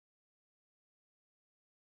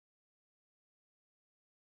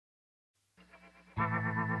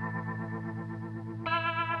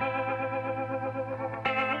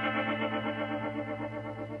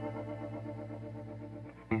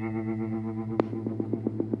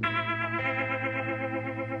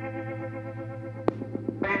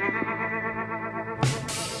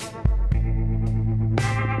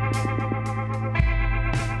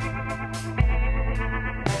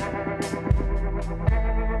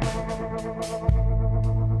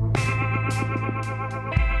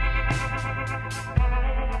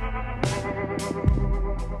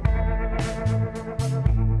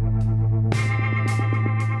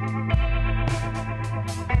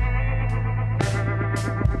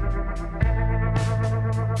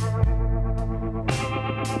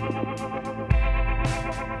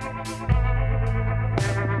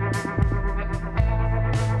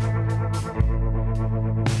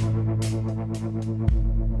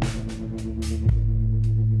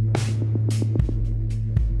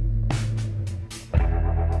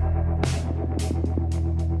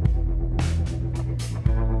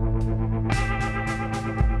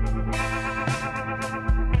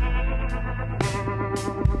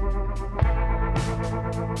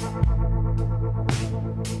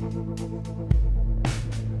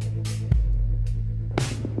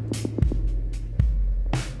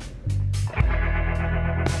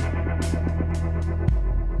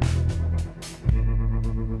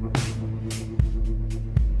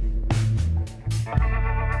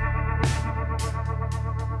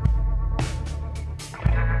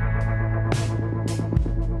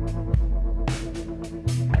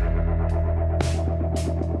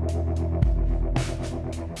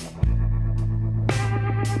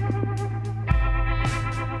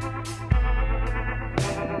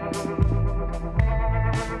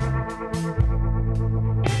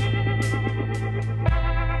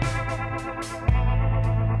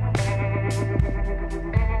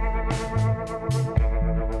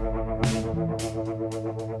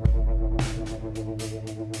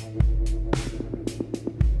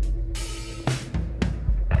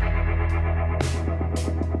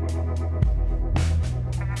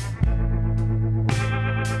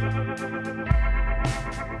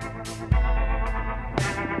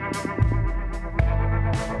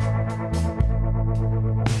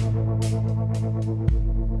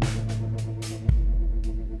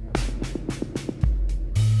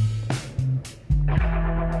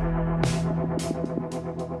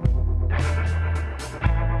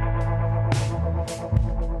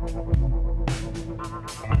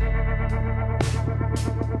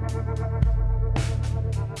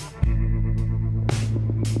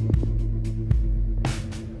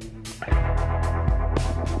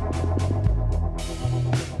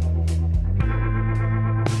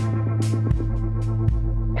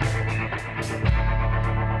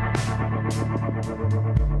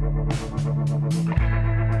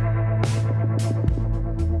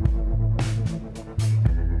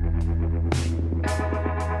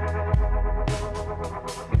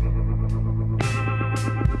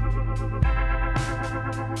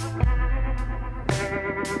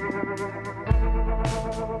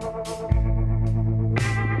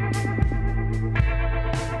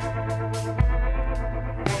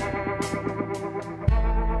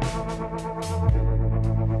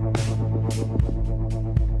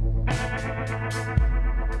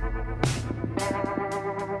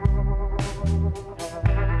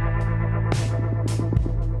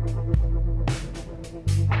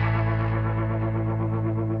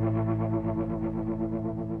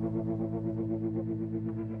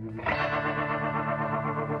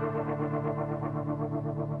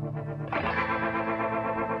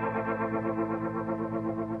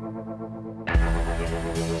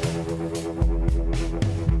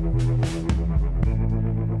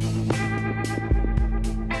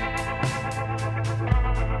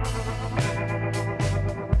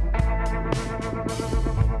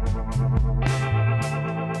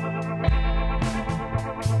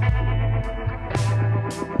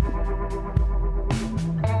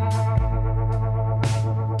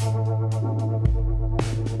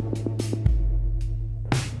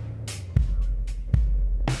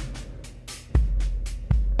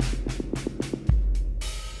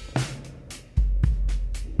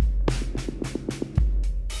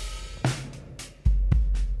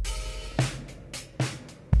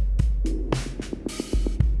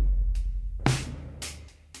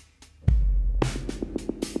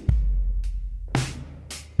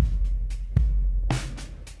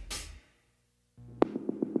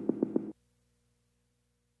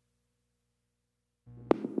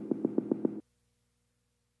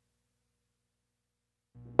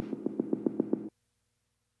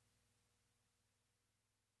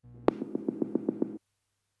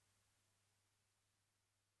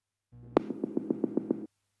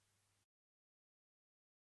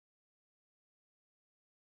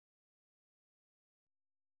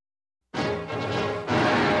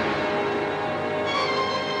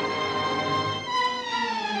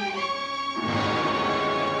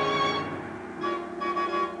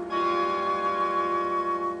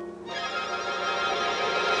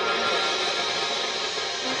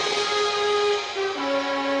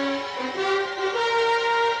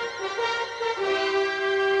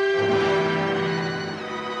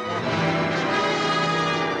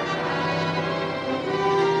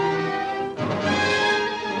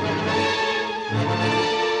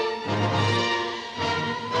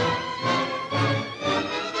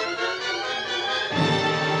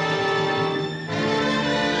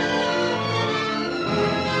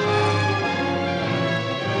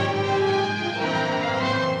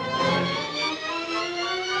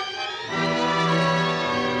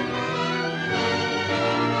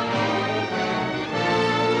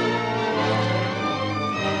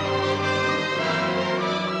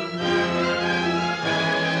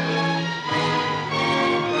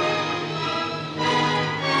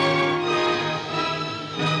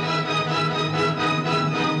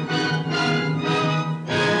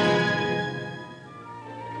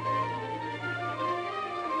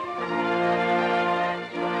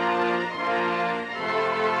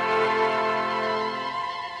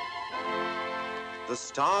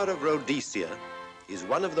Star of Rhodesia is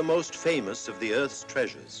one of the most famous of the Earth's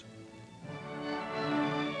treasures.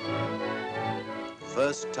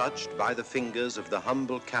 First touched by the fingers of the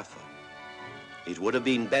humble Kaffir, it would have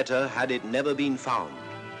been better had it never been found.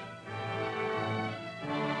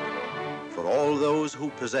 For all those who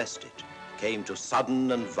possessed it came to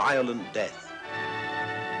sudden and violent death.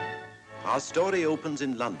 Our story opens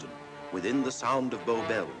in London, within the sound of Bow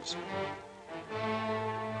Bells.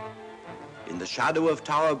 In the shadow of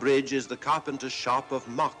Tower Bridge is the carpenter's shop of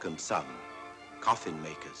Mock and Son, coffin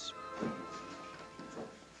makers.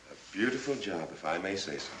 A beautiful job, if I may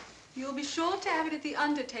say so. You'll be sure to have it at the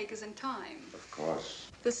undertaker's in time. Of course.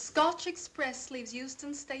 The Scotch Express leaves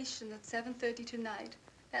Euston Station at 7:30 tonight.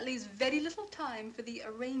 That leaves very little time for the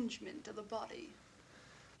arrangement of the body.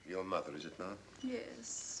 Your mother, is it not?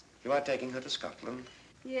 Yes. You are taking her to Scotland?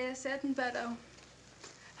 Yes, Edinburgh.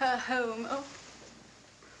 Her home. Oh.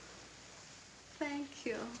 Thank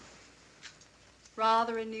you.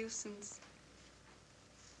 Rather a nuisance.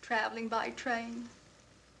 Traveling by train.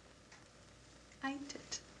 Ain't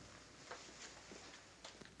it?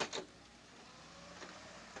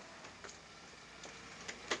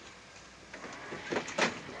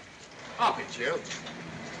 Up it, you.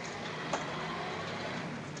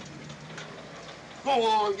 Go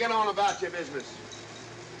on, get on about your business.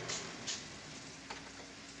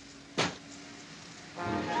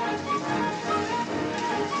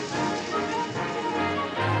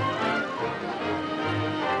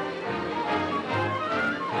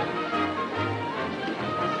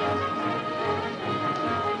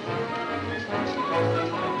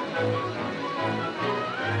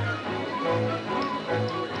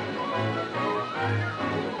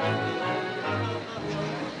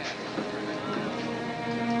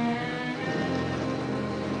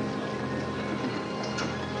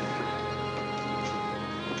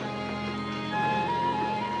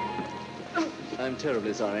 I'm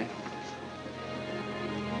terribly sorry.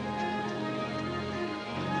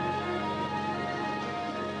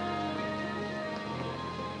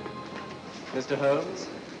 Mr. Holmes?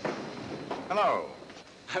 Hello.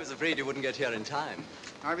 I was afraid you wouldn't get here in time.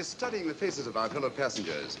 I was studying the faces of our fellow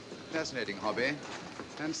passengers. Fascinating hobby,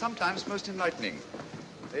 and sometimes most enlightening.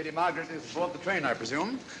 Lady Margaret is aboard the train, I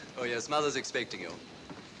presume? Oh, yes, Mother's expecting you.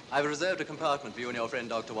 I've reserved a compartment for you and your friend,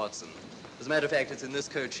 Dr. Watson. As a matter of fact, it's in this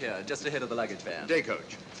coach here, just ahead of the luggage van. Day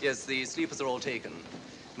coach? Yes, the sleepers are all taken.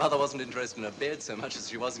 Mother wasn't interested in a bed so much as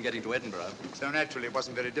she wasn't getting to Edinburgh. So naturally, it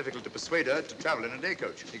wasn't very difficult to persuade her to travel in a day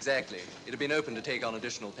coach. Exactly. It had been open to take on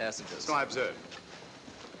additional passengers. So I observed.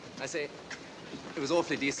 I say, it was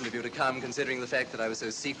awfully decent of you to come, considering the fact that I was so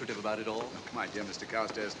secretive about it all. Oh, my dear Mr.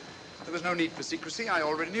 Carstairs, there was no need for secrecy. I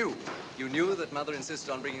already knew. You knew that Mother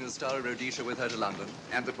insisted on bringing the Star of Rhodesia with her to London?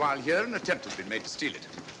 And that while here, an attempt has been made to steal it.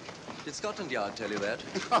 Did Scotland Yard tell you that?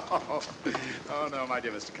 Oh, no, my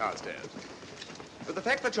dear Mr. Carstairs. But the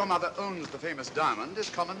fact that your mother owns the famous diamond is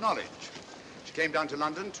common knowledge. She came down to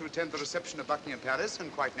London to attend the reception of Buckingham Palace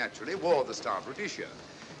and quite naturally wore the Star of Rhodesia.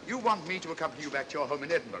 You want me to accompany you back to your home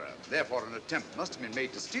in Edinburgh. Therefore, an attempt must have been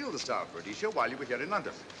made to steal the Star of Rhodesia while you were here in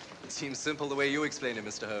London. It seems simple the way you explain it,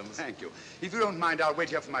 Mr. Holmes. Thank you. If you don't mind, I'll wait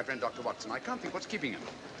here for my friend, Dr. Watson. I can't think what's keeping him.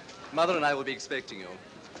 Mother and I will be expecting you.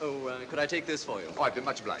 Oh, could I take this for you? Oh, I'd be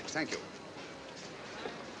much obliged. Thank you.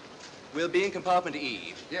 We'll be in compartment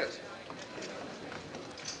E. Yes.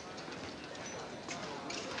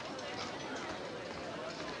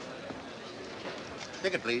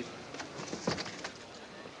 Ticket, please.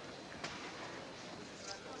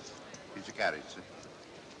 Here's your carriage, sir.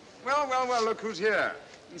 Well, well, well, look who's here.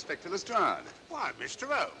 Inspector Lestrade. Why, Mr.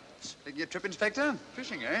 Holmes. Taking a trip, Inspector?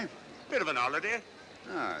 Fishing, eh? Bit of an holiday.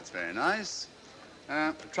 Ah, that's very nice.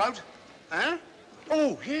 Trout? Huh?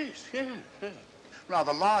 Oh, yes, yeah.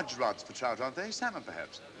 Rather large rods for trout, aren't they? Salmon,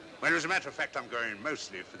 perhaps? Well, as a matter of fact, I'm going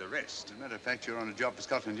mostly for the rest. As a matter of fact, you're on a job for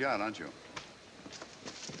Scotland Yard, aren't you?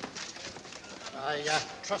 I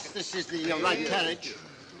trust this is the right carriage.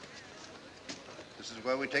 This is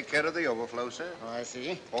where we take care of the overflow, sir. Oh, I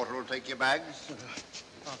see. Porter will take your bags.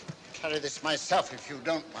 I'll carry this myself if you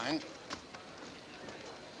don't mind.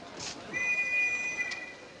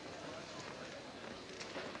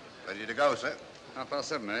 Ready to go, sir?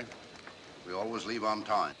 7:30, eh? We always leave on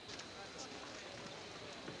time.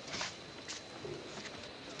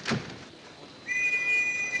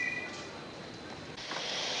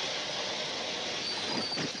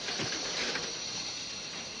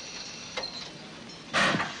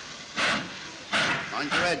 Mind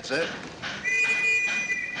your head, sir.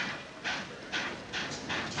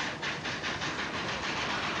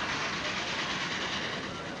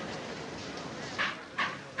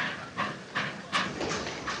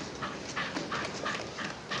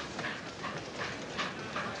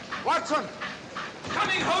 Watson!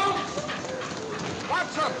 Coming, Holmes!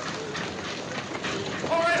 Watson!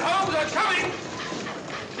 All right, Holmes, I'm coming!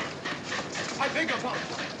 I beg your pardon.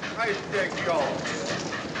 I beg your.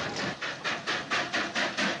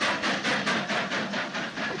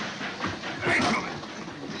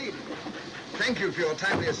 Thank you for your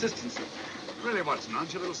timely assistance. Really, Watson,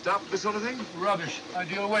 aren't you a little stout for this sort of thing? Rubbish.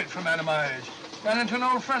 Ideal weight for a man of my age. Ran into an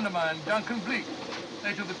old friend of mine, Duncan Bleak.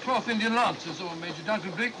 Late of the Cloth Indian Lancers, or Major Duncan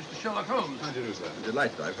Bleak, Mr. Sherlock Holmes. How do you do, sir?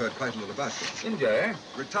 Delighted. I've heard quite a lot about you. India, eh?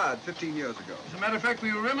 Retired 15 years ago. As a matter of fact,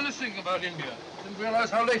 we were reminiscing about India. Didn't realize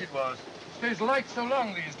how late it was. Stays light so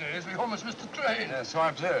long these days, we almost missed the train. Yeah, so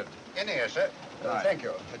I've heard. In here, sir. Right. Thank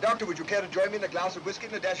you. Doctor, would you care to join me in a glass of whiskey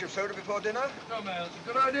and a dash of soda before dinner? No, man, it's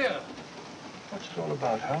a good idea. What's it all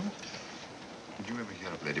about, Holmes? Did you ever hear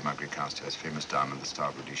of Lady Margaret Carstairs' famous diamond, the Star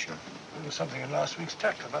of Rhodesia? There was something in last week's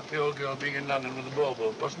tack about the old girl being in London with the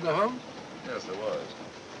bauble, wasn't there, Holmes? Yes, there was.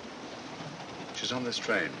 She's on this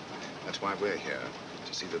train. That's why we're here,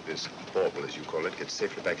 to see that this bauble, as you call it, gets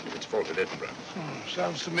safely back into its vault at Edinburgh.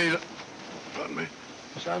 Sounds to me, pardon me,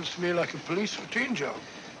 sounds to me like a police routine job.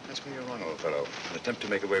 That's where you're wrong, old fellow. An attempt to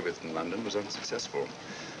make away with it in London was unsuccessful.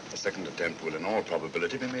 A second attempt will, in all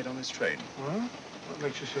probability, be made on this train. Well, what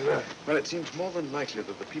makes you say that? Well, it seems more than likely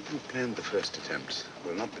that the people who planned the first attempt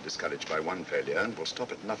will not be discouraged by one failure and will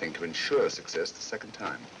stop at nothing to ensure success the second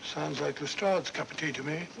time. Sounds like Lestrade's cup of tea to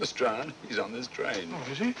me. Lestrade? He's on this train.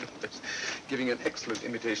 Oh, is he? Giving an excellent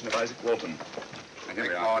imitation of Isaac Walton. And here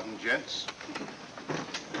we are. Pardon, gents.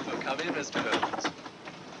 So come in, Mr. Holmes.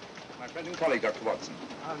 My friend and colleague, Dr. Watson.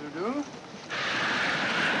 How do you do?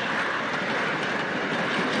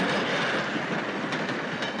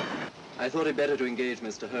 I thought it better to engage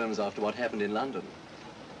Mr. Holmes after what happened in London.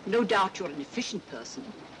 No doubt you're an efficient person,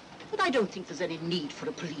 but I don't think there's any need for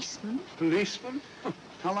a policeman. Policeman?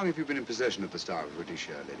 How long have you been in possession of the Star of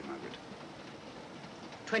Rhodesia, Lady Margaret?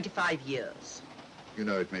 25 years. You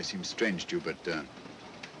know, it may seem strange to you, but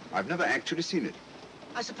I've never actually seen it.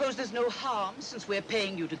 I suppose there's no harm since we're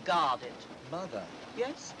paying you to guard it. Mother.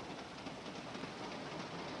 Yes?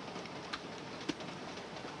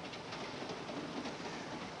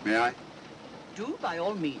 May I? Do, by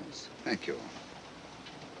all means. Thank you.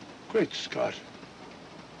 Great Scott.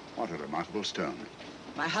 What a remarkable stone.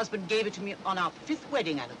 My husband gave it to me on our 5th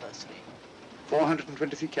wedding anniversary.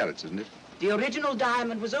 423 carats, isn't it? The original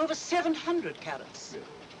diamond was over 700 carats. Yes.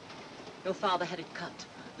 Your father had it cut,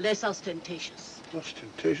 less ostentatious.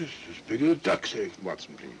 Ostentatious, as big as a duck's egg.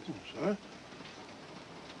 Watson, please. Oh, sir?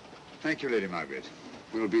 Thank you, Lady Margaret.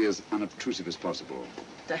 We'll be as unobtrusive as possible.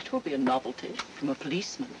 That will be a novelty from a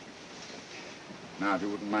policeman. Now, if you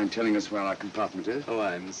wouldn't mind telling us where our compartment is. Oh,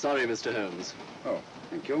 I'm sorry, Mr. Holmes. Oh,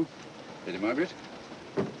 thank you. Lady Margaret?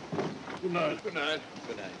 Good night. Good night.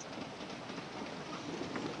 Good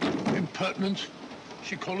night. Impertinence.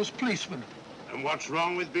 She called us policemen. And what's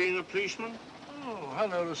wrong with being a policeman? Oh,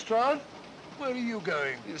 hello, Lestrade. Where are you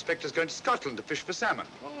going? The inspector's going to Scotland to fish for salmon.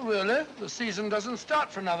 Oh, really? The season doesn't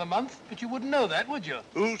start for another month, but you wouldn't know that, would you?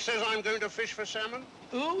 Who says I'm going to fish for salmon?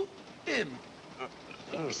 Who? Him.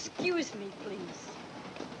 Excuse me, please.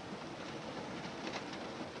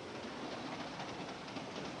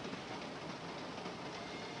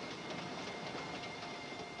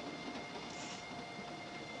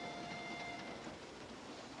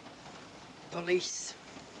 Police.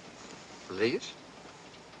 Police?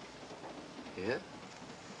 Here?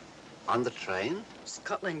 On the train?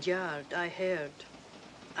 Scotland Yard, I heard.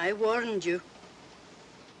 I warned you.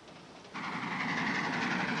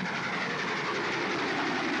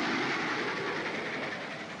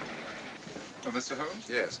 Oh, Mr. Holmes?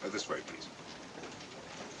 Yes. This way, please.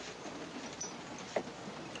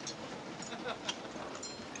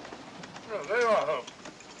 Oh, there you are, Holmes.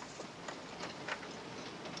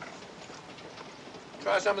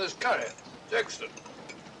 Try some of this curry. It's excellent.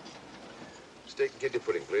 Steak and kidney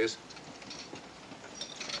pudding, please.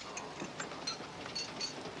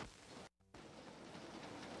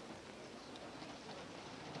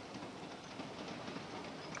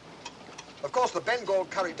 Of course, the Bengal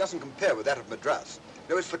curry doesn't compare with that of Madras.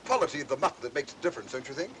 No, it's the quality of the mutton that makes the difference, don't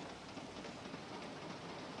you think?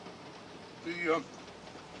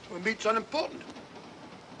 The meat's unimportant.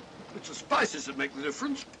 It's the spices that make the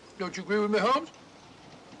difference. Don't you agree with me, Holmes?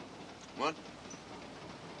 What?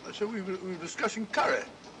 I said we were discussing curry.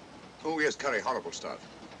 Oh, yes, curry. Horrible stuff.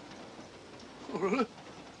 Oh, really?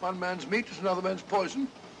 One man's meat is another man's poison.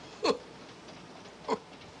 Oh. Oh.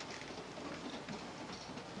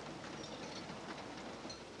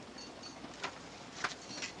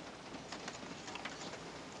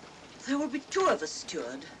 There will be 2 of us,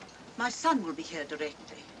 steward. My son will be here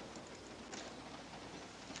directly.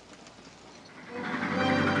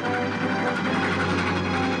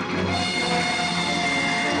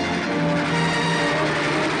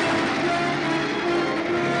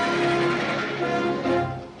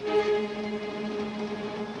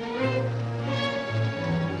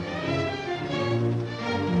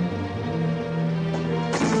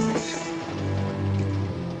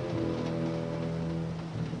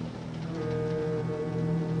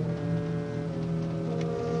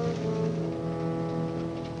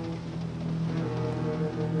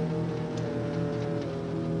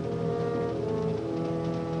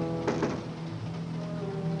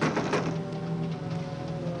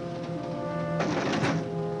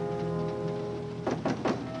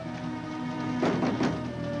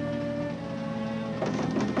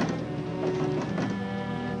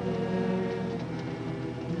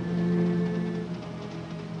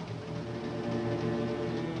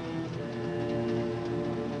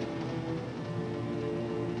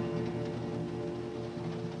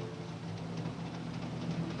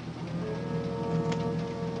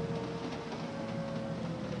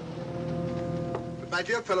 my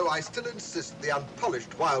dear fellow, I still insist the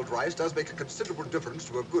unpolished wild rice does make a considerable difference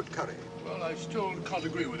to a good curry. Well, I still can't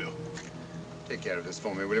agree with you. Take care of this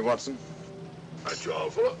for me, will you, Watson? That's your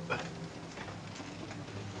fault.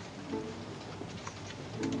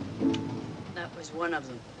 That was one of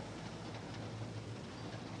them.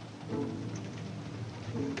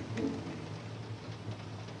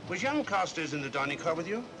 Was young Carstairs in the dining car with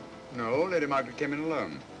you? No, Lady Margaret came in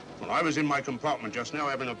alone. Well, I was in my compartment just now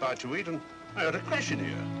having a bite to eat, and I heard a crash in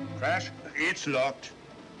here. Crash? It's locked.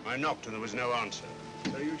 I knocked and there was no answer.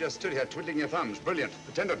 So you just stood here twiddling your thumbs. Brilliant.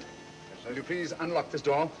 Attendant, will you please unlock this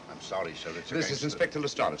door? I'm sorry, sir. It's This is Inspector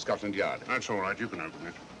Lestrade of Scotland Yard. That's all right. You can open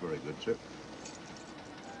it. Very good, sir.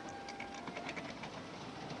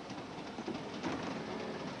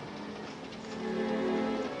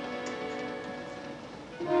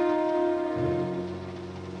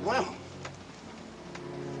 Well.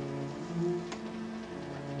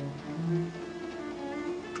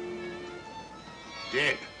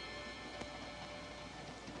 Dead.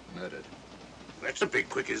 Murdered. That's a bit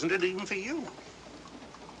quick, isn't it, even for you?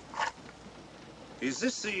 Is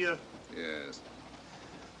this the, Yes.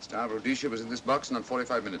 Star of Rhodesia was in this box not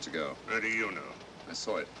 45 minutes ago. How do you know? I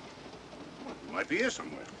saw it. Well, it might be here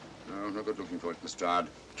somewhere. No, no good looking for it, Lestrade.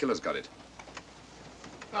 Killer's got it.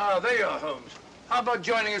 Ah, there you are, Holmes. How about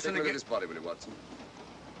joining us Take in a the look at this body, will you, Watson?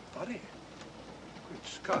 Body? Good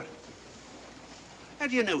Scott. How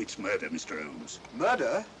do you know it's murder, Mr. Holmes?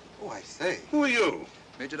 Murder? Oh, I say. Who are you?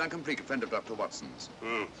 Major Duncan Bleak, a friend of Dr. Watson's.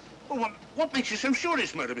 Oh. Well, what makes you so sure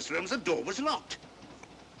it's murder, Mr. Holmes? The door was locked.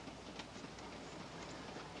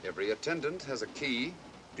 Every attendant has a key.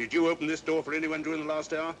 Did you open this door for anyone during the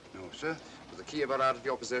last hour? No, sir. Was the key ever out of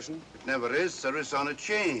your possession? It never is, sir. It's on a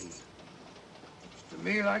chain. To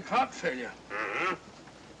me, like heart failure. Uh-huh.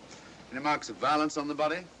 Any marks of violence on the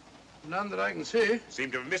body? None that I can see.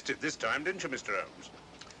 Seemed to have missed it this time, didn't you, Mr. Holmes?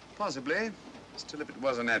 Possibly. Still, if it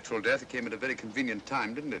was a natural death, it came at a very convenient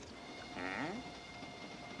time, didn't it? Hmm?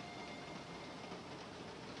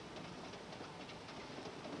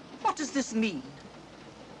 What does this mean?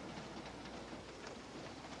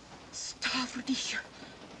 Star of Rhodesia.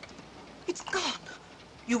 It's gone.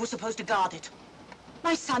 You were supposed to guard it.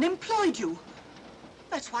 My son employed you.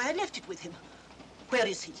 That's why I left it with him. Where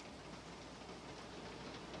is he?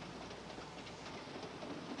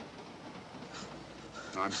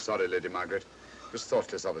 I'm sorry, Lady Margaret. It was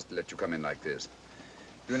thoughtless of us to let you come in like this.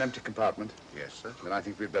 You an empty compartment? Yes, sir. Then I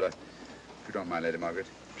think we'd better, if you don't mind, Lady Margaret,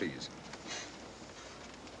 please.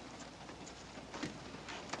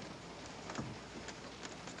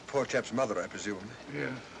 Poor chap's mother, I presume. Yeah.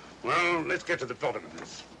 Well, let's get to the bottom of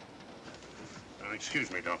this.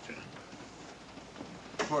 Excuse me, Doctor.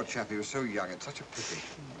 Poor chap, he was so young. It's such a pity.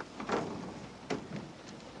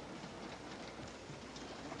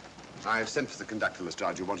 I've sent for the conductor,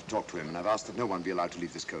 Lestrade. You want to talk to him, and I've asked that no one be allowed to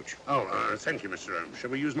leave this coach. Oh, thank you, Mr. Holmes. Shall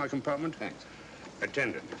we use my compartment? Thanks.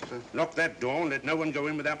 Attendant. Yes, sir. Lock that door and let no one go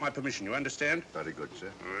in without my permission. You understand? Very good, sir.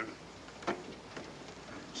 All right.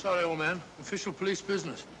 Sorry, old man. Official police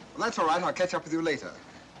business. Well, that's all right. I'll catch up with you later.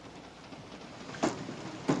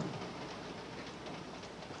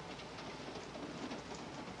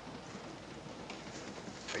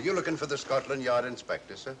 Are you looking for the Scotland Yard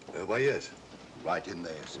inspector, sir? Why, yes. Right in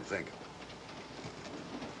there, sir. Thank you.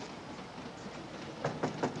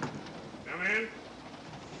 Come in.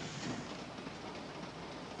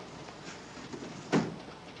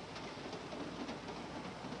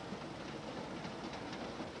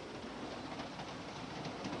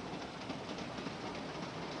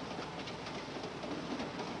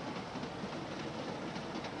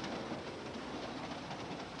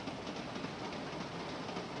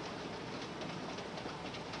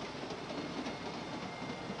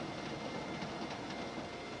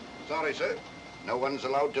 Sorry, sir. No one's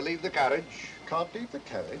allowed to leave the carriage. Can't leave the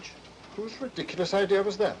carriage? Whose ridiculous idea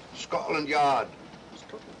was that? Scotland Yard.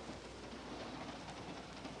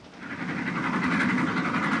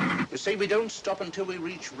 You say we don't stop until we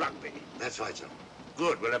reach Rugby. That's right, sir.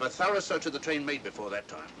 Good. We'll have a thorough search of the train made before that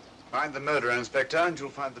time. Find the murderer, Inspector, and you'll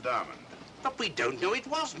find the diamond. But we don't know it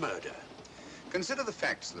was murder. Consider the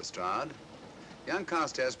facts, Lestrade. Young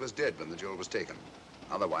Carstairs was dead when the jewel was taken.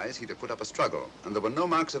 Otherwise, he'd have put up a struggle, and there were no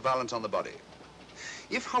marks of violence on the body.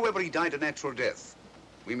 If, however, he died a natural death,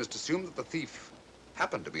 we must assume that the thief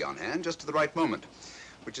happened to be on hand just at the right moment,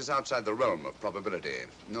 which is outside the realm of probability.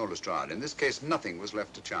 No, Lestrade, in this case, nothing was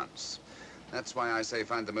left to chance. That's why I say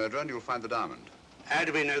find the murderer and you'll find the diamond. How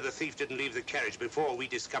do we know the thief didn't leave the carriage before we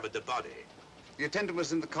discovered the body? The attendant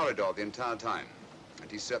was in the corridor the entire time,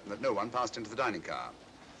 and he's certain that no one passed into the dining car.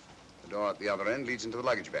 The door at the other end leads into the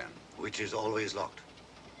luggage van. Which is always locked.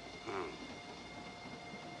 Oh.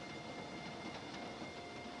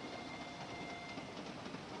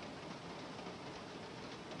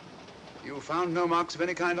 You found no marks of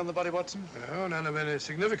any kind on the body, Watson? No, none of any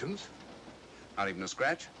significance. Not even a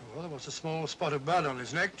scratch? Well, there was a small spot of blood on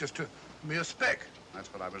his neck, just a mere speck. That's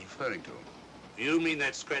what I was referring to. You mean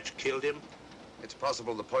that scratch killed him? It's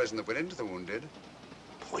possible the poison that went into the wound did.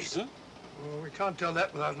 Poison? Well, we can't tell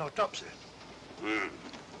that without an autopsy. Hmm.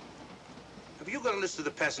 Have you got a list of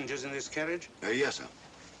the passengers in this carriage? Yes, sir.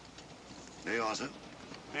 There you are, sir.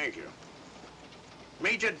 Thank you.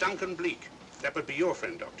 Major Duncan Bleak. That would be your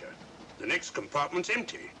friend, Doctor. The next compartment's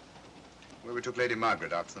empty. Where we took Lady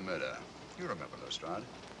Margaret after the murder. You remember, Lestrade.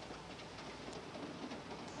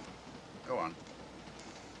 Go on.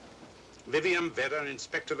 Vivian Vedder,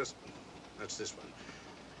 Inspector That's this one.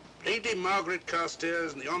 Lady Margaret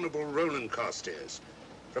Carstairs and the Honourable Roland Carstairs.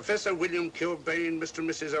 Professor William Kilbane, Mr. and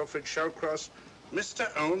Mrs. Alfred Shawcross,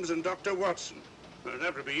 Mr. Holmes and Dr. Watson. Well,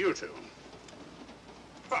 that would be you two.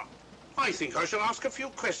 Well, I think I shall ask a few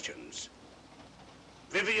questions.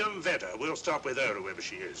 Vivian Vedder, we'll start with her, whoever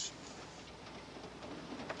she is.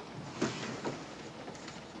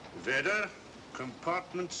 Vedder,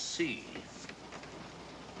 compartment C.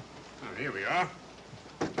 Oh, here we are.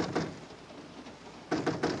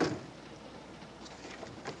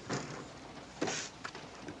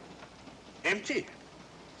 Empty.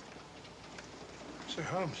 Sir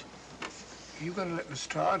Holmes, are you going to let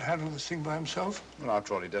Lestrade handle this thing by himself? Well,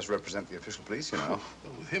 after all, he does represent the official police, you know.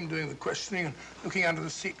 Well, with him doing the questioning and looking under the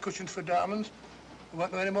seat cushions for diamonds, we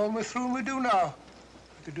won't know any more than we're through and we do now.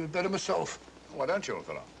 I could do it better myself. Why don't you, old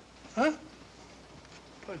fellow? Huh?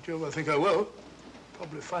 By Jove, I think I will.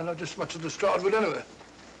 Probably find out just as much as Lestrade would anyway.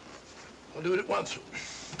 I'll do it at once. Oh,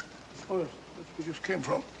 yes, that's where we just came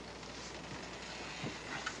from.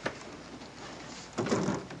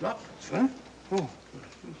 Locked, huh? Oh,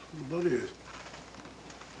 what the bloody is.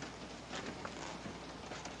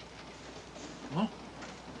 Huh?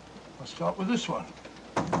 I'll start with this one.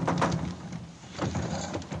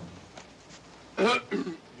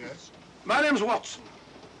 Yes? My name's Watson.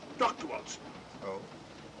 Dr. Watson. Oh.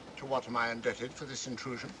 To what am I indebted for this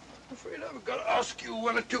intrusion? I'm afraid I've got to ask you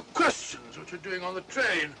one or two questions. What you're doing on the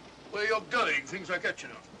train, where you're going, things like that, you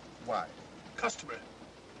know. Why? Customary.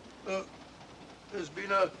 There's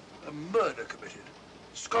been a murder committed.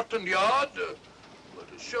 Scotland Yard,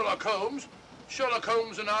 Sherlock Holmes. Sherlock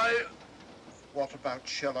Holmes and I... What about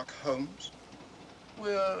Sherlock Holmes?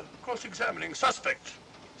 We're cross-examining suspects.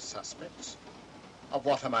 Suspects? Of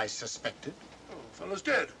what am I suspected? Oh, fellow's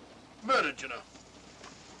dead. Murdered, you know.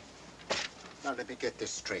 Now, let me get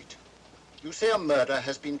this straight. You say a murder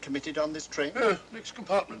has been committed on this train? Next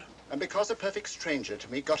compartment. And because a perfect stranger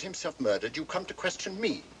to me got himself murdered, you come to question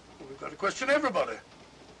me? Well, we've got to question everybody.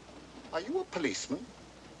 Are you a policeman?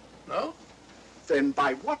 No. Then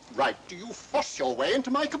by what right do you force your way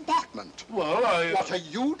into my compartment? Well, What are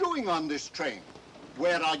you doing on this train?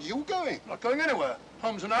 Where are you going? Not going anywhere.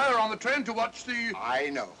 Holmes and I are on the train to watch the... I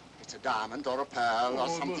know. It's a diamond or a pearl or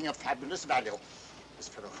something of fabulous value. This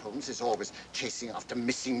fellow Holmes is always chasing after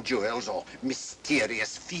missing jewels or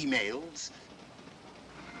mysterious females.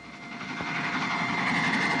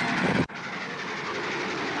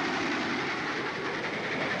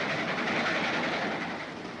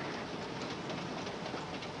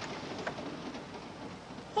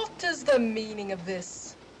 What is the meaning of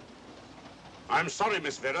this? I'm sorry,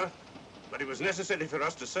 Miss Vedder, but it was necessary for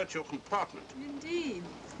us to search your compartment. Indeed.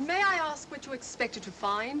 May I ask what you expected to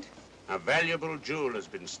find? A valuable jewel has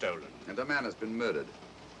been stolen. And a man has been murdered.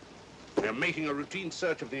 We're making a routine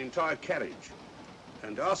search of the entire carriage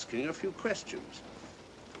and asking a few questions.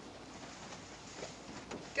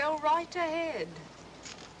 Go right ahead.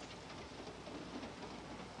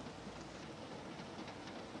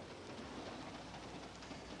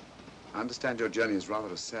 I understand your journey is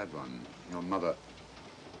rather a sad one. Your mother...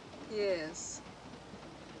 Yes.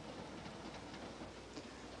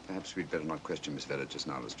 Perhaps we'd better not question Miss Vedder just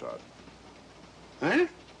now, Lestrade. Eh?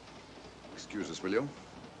 Excuse us, will you?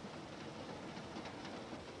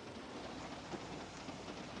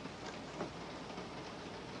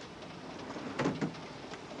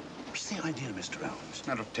 What's the idea, Mr. Holmes?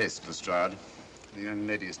 Matter of taste, Lestrade. The young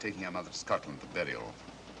lady is taking her mother to Scotland for burial.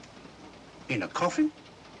 In a coffin?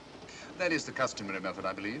 That is the customary method,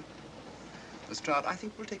 I believe. Lestrade, I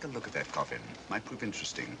think we'll take a look at that coffin. Might prove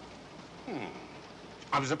interesting.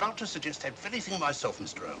 I was about to suggest that very thing myself,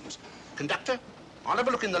 Mr. Holmes. Conductor, I'll have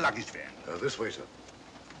a look in the luggage van. This way, sir.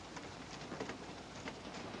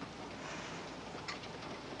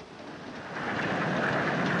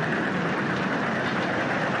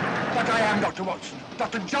 But I am Dr. Watson.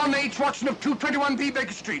 Dr. John H. Watson of 221B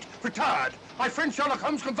Baker Street. Retired. My friend Sherlock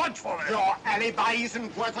Holmes can vouch for me. Your alibi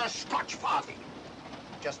isn't worth a Scotch farthing.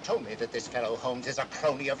 just told me that this fellow Holmes is a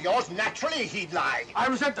crony of yours. Naturally, he'd lie. I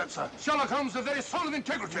resent that, sir. Sherlock Holmes is the very soul of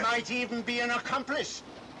integrity. Might even be an accomplice.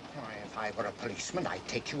 Why, if I were a policeman, I'd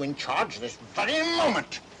take you in charge this very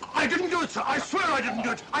moment. I didn't do it, sir. I swear I didn't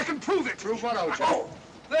do it. I can prove it. Prove what, old chap? Oh,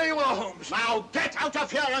 there you are, Holmes. Now get out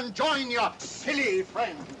of here and join your silly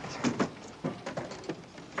friends.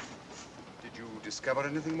 Did you discover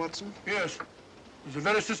anything, Watson? Yes. He's a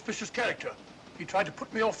very suspicious character. He tried to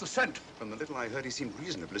put me off the scent. From the little I heard, he seemed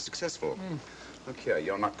reasonably successful. Look here,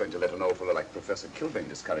 you're not going to let an old fellow like Professor Kilbane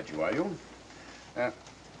discourage you, are you?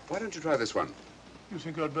 Why don't you try this one? You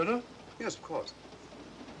think I'd better? Yes, of course.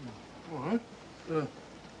 All right. Do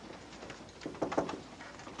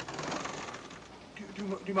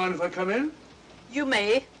you mind if I come in? You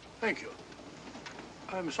may. Thank you.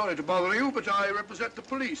 I'm sorry to bother you, but I represent the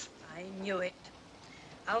police. I knew it.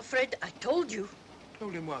 Alfred, I told you.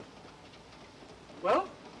 Told him what? Well?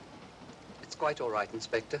 It's quite all right,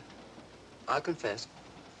 Inspector. I'll confess.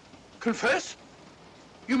 Confess?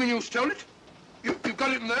 You mean you stole it? You've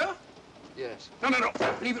got it in there? Yes. No.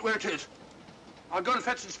 Leave it where it is. I'll go and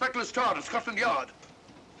fetch Inspector Lestrade at Scotland Yard.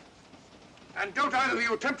 And don't either of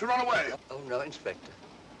you attempt to run away. Oh, no, Inspector.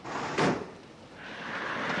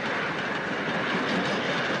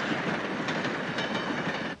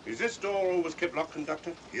 Is this door always kept locked,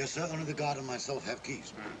 Conductor? Yes, sir. Only the guard and myself have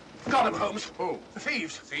keys. Got him, Holmes. Who? The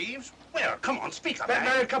thieves. Thieves? Where? Come on, speak up. That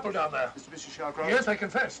married couple down there. Mr. Shalcross? Yes, I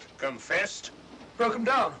confessed. Confessed? Broke them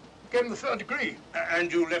down. Gave them the 3rd degree.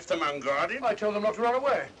 And you left them unguarded? I told them not to run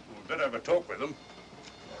away. We'd better have a talk with them.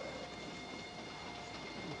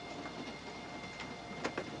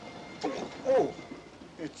 Oh,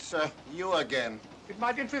 it's you again. It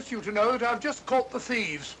might interest you to know that I've just caught the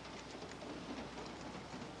thieves.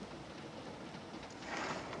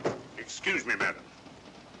 Excuse me, madam.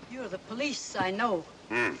 You're the police, I know.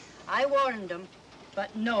 I warned him,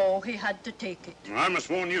 but no, he had to take it. I must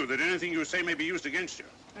warn you that anything you say may be used against you.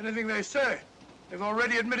 Anything they say. They've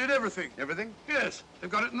already admitted everything. Everything? Yes, they've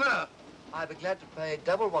got it in there. I'd be glad to pay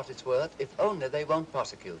double what it's worth if only they won't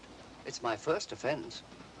prosecute. It's my first offense.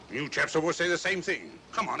 You chaps always say the same thing.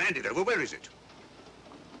 Come on, hand it over. Where is it?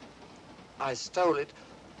 I stole it.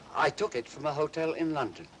 I took it from a hotel in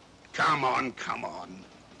London. Come on, come on.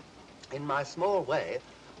 In my small way,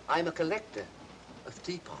 I'm a collector of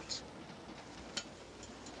teapots.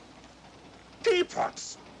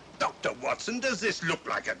 Teapots? Dr. Watson, does this look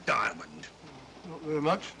like a diamond? Not very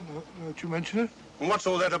much, now that you mention it. And what's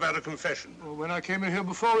all that about a confession? Well, when I came in here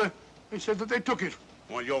before, they said that they took it.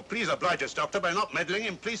 Well, you'll please oblige us, Doctor, by not meddling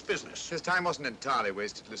in police business. His time wasn't entirely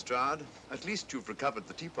wasted, Lestrade. At least you've recovered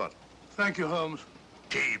the teapot. Thank you, Holmes.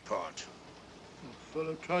 Teapot. The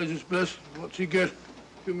fellow tries his best. What's he get?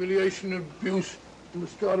 Humiliation and abuse from the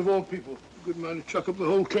start of all people. A good man to chuck up the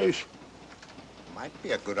whole case. Might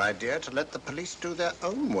be a good idea to let the police do their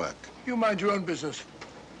own work. You mind your own business.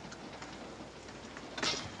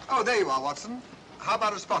 Oh, there you are, Watson. How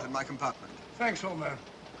about a spot in my compartment? Thanks, old man.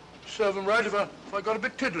 Serve him right if I got a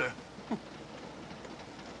bit tiddler.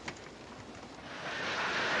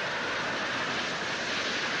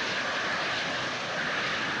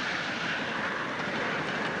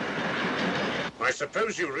 I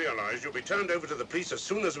suppose you realize you'll be turned over to the police as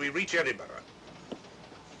soon as we reach Edinburgh.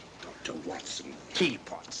 Dr. Watson,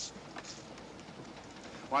 teapots.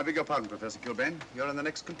 Oh, I beg your pardon, Professor Kilbane. You're in the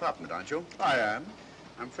next compartment, aren't you? I am.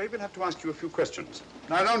 I'm afraid we'll have to ask you a few questions.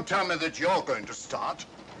 Now, don't tell me that you're going to start.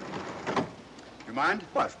 You mind?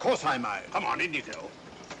 Well, of course I mind. Come on, in you go.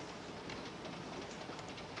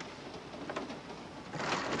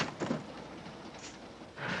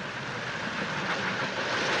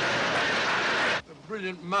 A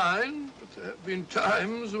brilliant mind, but there have been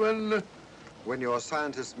times when... When your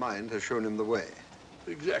scientist's mind has shown him the way.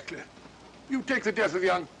 Exactly. You take the death of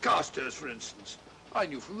young Carstairs, for instance. I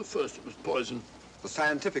knew from the first it was poison. The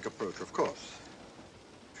scientific approach, of course.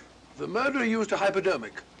 The murderer used a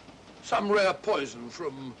hypodermic. Some rare poison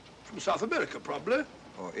from South America, probably.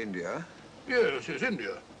 Or India. Yes,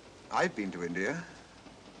 India. I've been to India.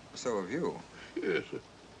 So have you. Yes.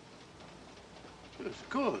 Yes, of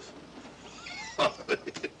course.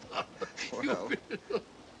 Well,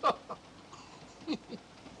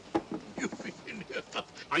 You've been in here.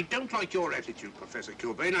 I don't like your attitude, Professor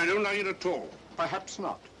Kilbane. I don't like it at all. Perhaps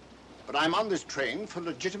not. But I'm on this train for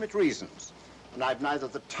legitimate reasons. And I've neither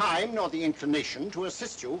the time nor the inclination to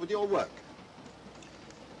assist you with your work.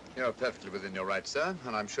 You're perfectly within your rights, sir,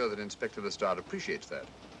 and I'm sure that Inspector Lestrade appreciates that.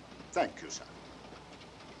 Thank you, sir.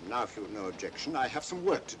 Now, if you've no objection, I have some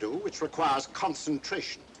work to do which requires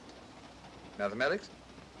concentration. Mathematics?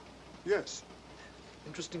 Yes.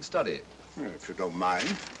 Interesting study. If you don't mind.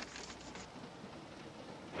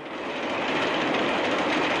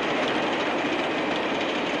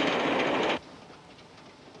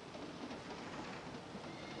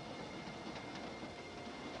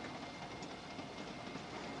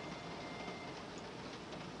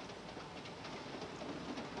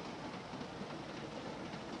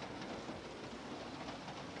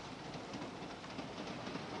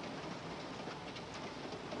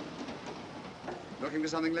 Looking for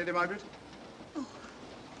something, Lady Margaret? Oh.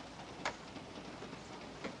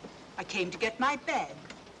 I came to get my bag.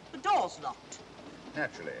 The door's locked.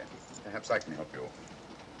 Naturally. Perhaps I can help you.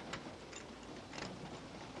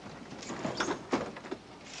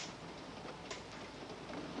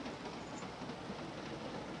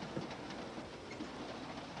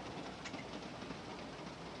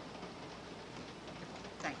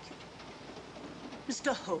 Thank you.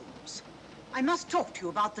 Mr. Holmes, I must talk to you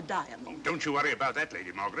about the diamond. Oh, don't you worry about that,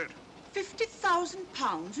 Lady Margaret.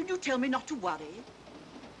 £50,000, and you tell me not to worry?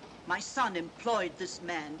 My son employed this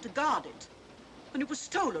man to guard it, and it was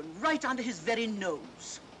stolen right under his very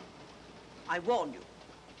nose. I warn you,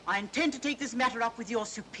 I intend to take this matter up with your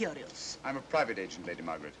superiors. I'm a private agent, Lady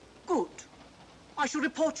Margaret. Good. I shall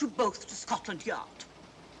report you both to Scotland Yard.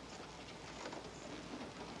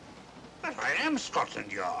 But I am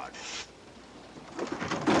Scotland Yard.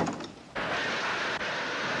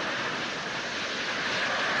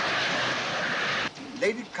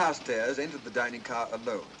 Lady Carstairs entered the dining car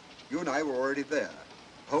alone. You and I were already there.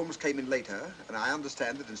 Holmes came in later, and I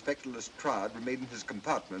understand that Inspector Lestrade remained in his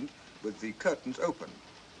compartment with the curtains open,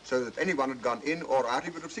 so that if anyone had gone in or out, he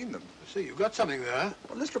would have seen them. I see, you've got something there.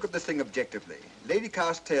 Well, let's look at this thing objectively. Lady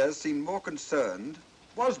Carstairs seemed more concerned,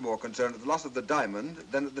 was more concerned at the loss of the diamond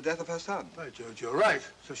than at the death of her son. By George, you're right.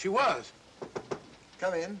 So she was.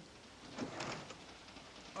 Come in.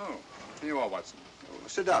 Oh, here you are, Watson. Oh,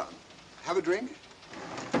 sit down. Have a drink?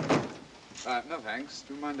 No, thanks.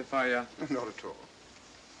 Do you mind if I, Not at all.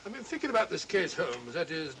 I've been thinking about this case, Holmes. That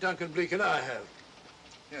is, Duncan Bleak and I have.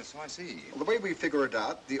 Yes, so I see. Well, the way we figure it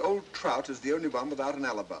out, the old trout is the only one without an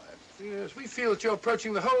alibi. Yes, we feel that you're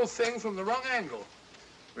approaching the whole thing from the wrong angle.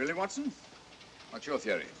 Really, Watson? What's your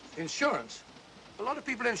theory? Insurance. A lot of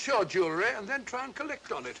people insure jewelry and then try and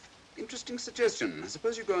collect on it. Interesting suggestion. I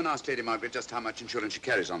suppose you go and ask Lady Margaret just how much insurance she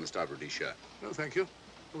carries on the Star of Rhodesia. No, thank you.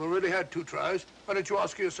 We've already had 2 tries. Why don't you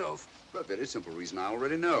ask her yourself? For a very simple reason I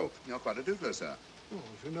already know. You're quite a doodler, sir. Oh,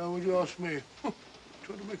 so now would you ask me?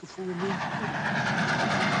 Trying to make a fool of me.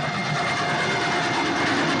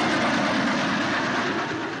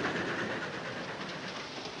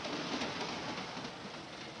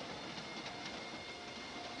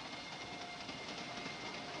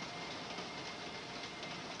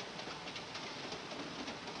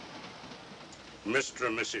 Mr.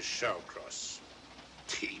 and Mrs. Shawcross.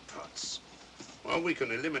 Teapots. Well, we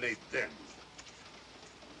can eliminate them.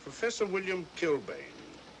 Professor William Kilbane.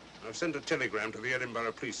 I've sent a telegram to the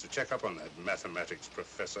Edinburgh police to check up on that mathematics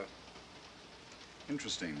professor.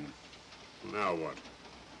 Interesting. Now what?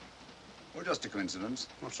 Well, just a coincidence.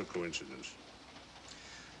 What's a coincidence?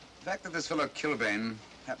 The fact that this fellow Kilbane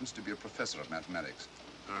happens to be a professor of mathematics.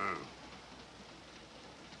 Ah.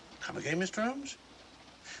 Come again, Mr. Holmes?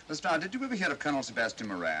 Lestrade, did you ever hear of Colonel Sebastian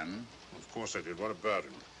Moran? Of course I did. What about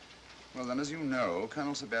him? Well, then, as you know,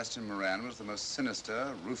 Colonel Sebastian Moran was the most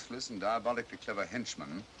sinister, ruthless, and diabolically clever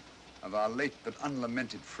henchman of our late but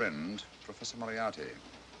unlamented friend, Professor Moriarty.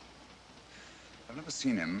 I've never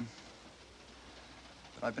seen him,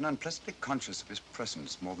 but I've been unpleasantly conscious of his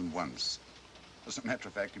presence more than once. As a matter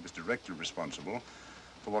of fact, he was directly responsible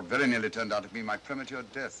for what very nearly turned out to be my premature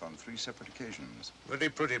death on 3 separate occasions. Very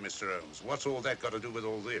pretty, Mr. Holmes. What's all that got to do with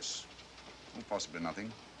all this? Well, possibly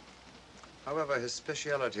nothing. However, his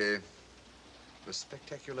speciality was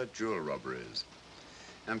spectacular jewel robberies.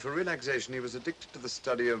 And for relaxation, he was addicted to the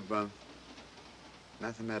study of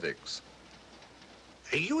mathematics.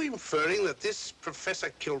 Are you inferring that this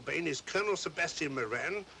Professor Kilbane is Colonel Sebastian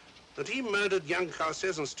Moran? That he murdered young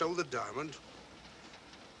Carstairs and stole the diamond?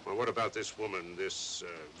 Well, what about this woman, this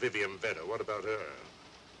Vivian Vedder? What about her?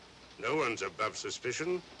 No one's above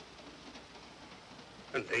suspicion.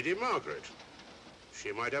 And Lady Margaret.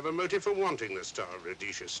 She might have a motive for wanting the Star of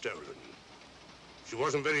Rhodesia stolen. She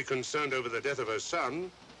wasn't very concerned over the death of her son.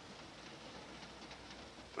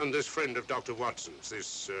 And this friend of Dr. Watson's,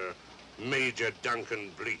 this Major Duncan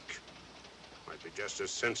Bleak, might be just as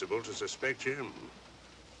sensible to suspect him.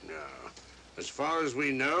 No. As far as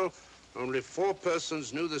we know, only 4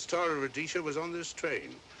 persons knew the Star of Rhodesia was on this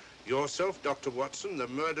train. Yourself, Dr. Watson,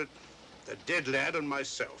 the dead lad, and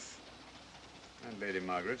myself. And Lady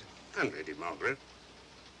Margaret. And Lady Margaret.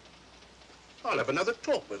 I'll have another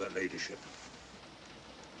talk with her ladyship.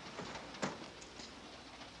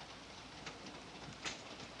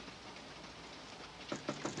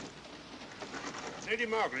 Lady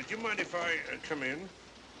Margaret, do you mind if I come in?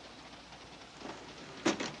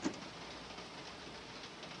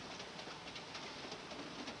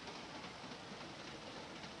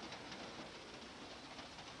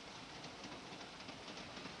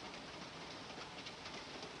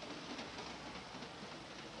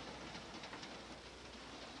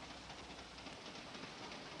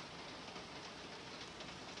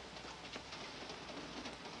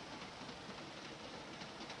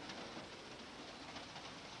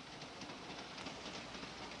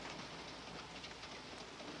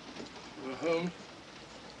 Holmes.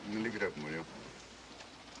 Leave it open, will you?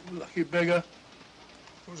 Lucky beggar.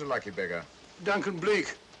 Who's a lucky beggar? Duncan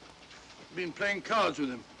Bleak. Been playing cards with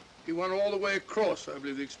him. He won all the way across, I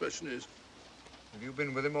believe the expression is. Have you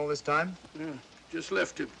been with him all this time? Yeah, just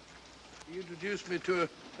left him. He introduced me to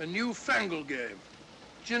a newfangled game.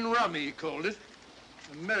 Gin rummy, he called it.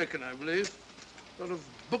 American, I believe. A lot of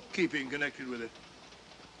bookkeeping connected with it.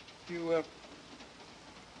 You,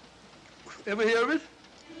 ever hear of it?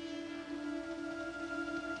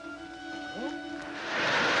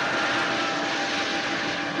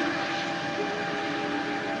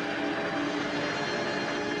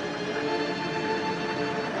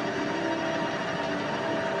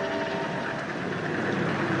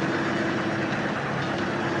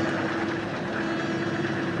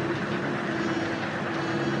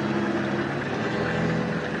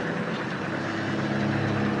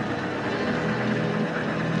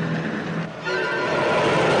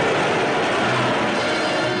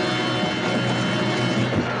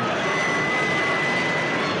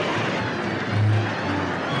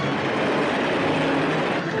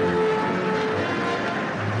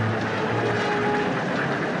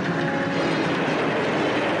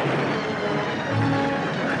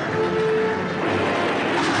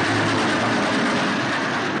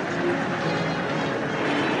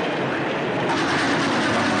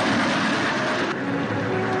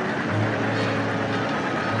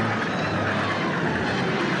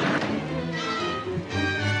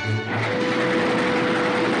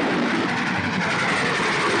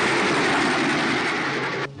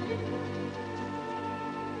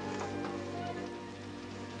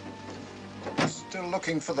 Still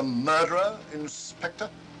looking for the murderer, Inspector?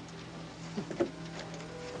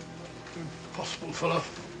 Impossible, fellow.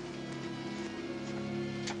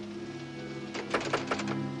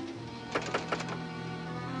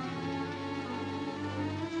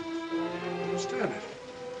 Understand it.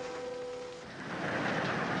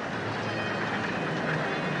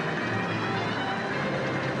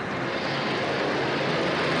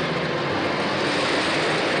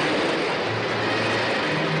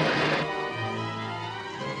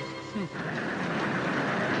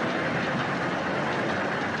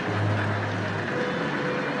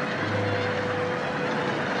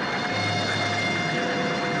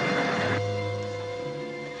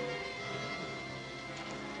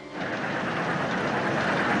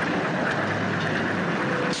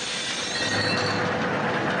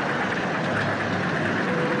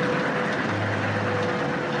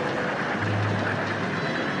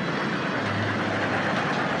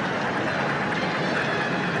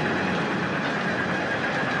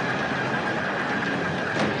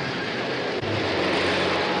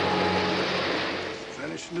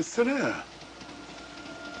 Into thin air.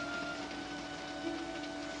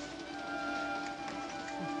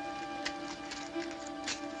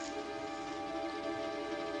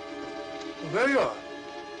 Well, there you are.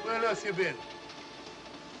 Where on earth you been?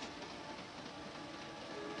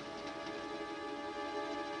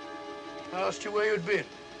 I asked you where you'd been.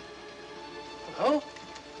 Hello?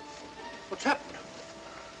 What's happened?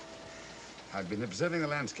 I've been observing the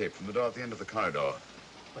landscape from the door at the end of the corridor.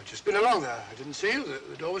 I've just been along there. I didn't see you.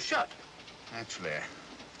 The door was shut. Actually, I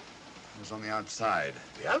was on the outside.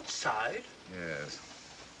 The outside? Yes.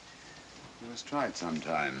 You must try it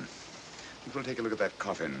sometime. We'll take a look at that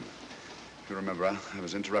coffin. If you remember, I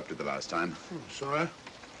was interrupted the last time. Sorry.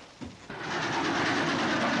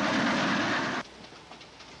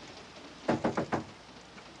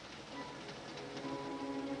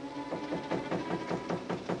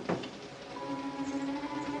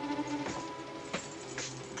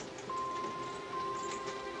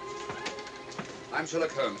 I'm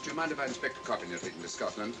Sherlock Holmes. Do you mind if I inspect a coffin you're taking to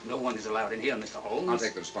Scotland? No one is allowed in here, Mr. Holmes. I'll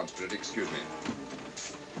take the responsibility. Excuse me.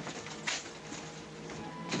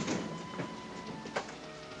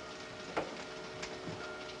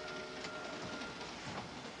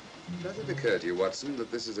 Does it occur to you, Watson,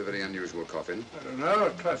 that this is a very unusual coffin? I don't know.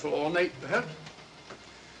 A trifle ornate, perhaps.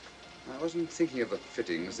 I wasn't thinking of the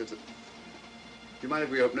fittings. Do you mind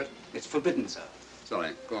if we open it? It's forbidden, sir.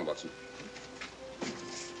 Sorry. Go on, Watson.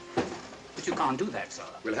 But you can't do that, sir.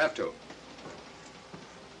 We'll have to.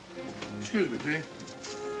 Excuse me, please.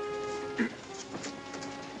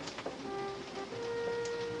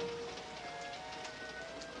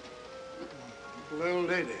 Little old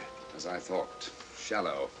lady. As I thought.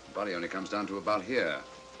 Shallow. Body only comes down to about here.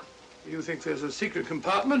 You think there's a secret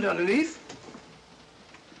compartment underneath?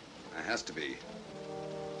 There has to be.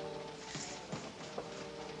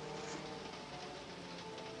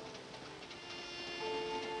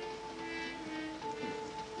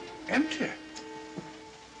 Empty.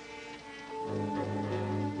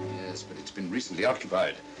 Yes, but it's recently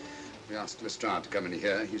occupied. We asked Lestrade to come in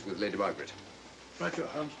here. He's with Lady Margaret. Right, your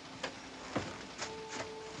Holmes.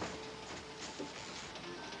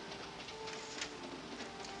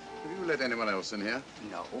 Have you let anyone else in here?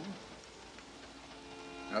 No.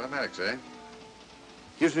 Mathematics, eh?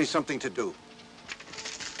 Gives me something to do.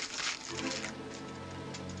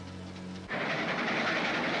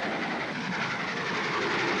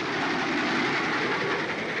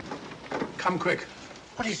 Come quick.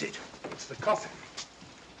 What is it? It's the coffin.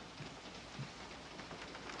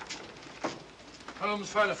 Holmes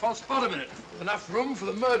found a false bottom in it. Enough room for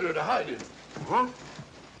the murderer to hide in. Huh?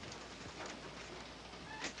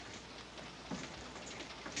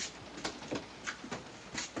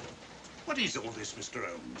 What is all this, Mr.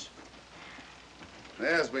 Holmes?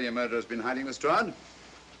 There's where your murderer's been hiding, Lestrade.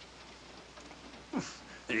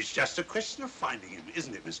 It's just a question of finding him,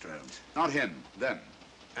 isn't it, Mr. Holmes? Not him, them.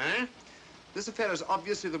 Eh? This affair is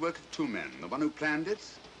obviously the work of two men, the one who planned it,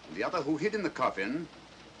 and the other who hid in the coffin,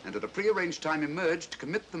 and at a prearranged time emerged to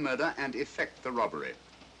commit the murder and effect the robbery.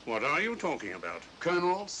 What are you talking about?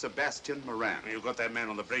 Colonel Sebastian Moran. You got that man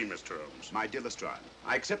on the brain, Mr. Holmes. My dear Lestrade,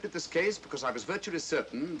 I accepted this case because I was virtually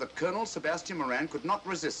certain that Colonel Sebastian Moran could not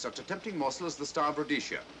resist such a tempting morsel as the Star of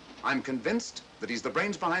Rhodesia. I'm convinced that he's the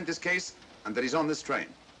brains behind this case and that he's on this train.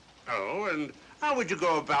 Oh, and how would you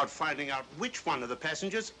go about finding out which one of the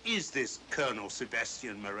passengers is this Colonel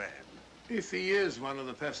Sebastian Moran? If he is one of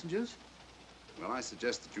the passengers. Well, I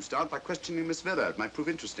suggest that you start by questioning Miss Vera. It might prove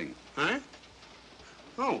interesting. Huh?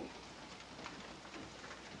 Oh.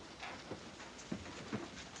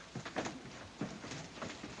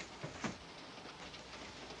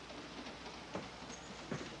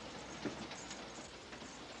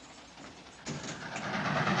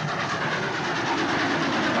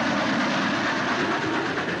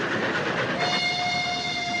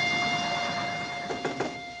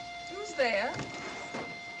 Who's there?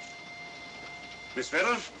 Miss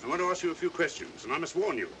Vera, I want to ask you a few questions, and I must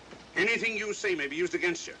warn you. Anything you say may be used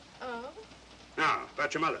against you. Oh? Now,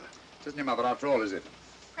 about your mother. It isn't your mother after all, is it?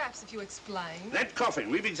 Perhaps if you explain. That coffin,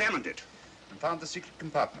 we've examined it. And found the secret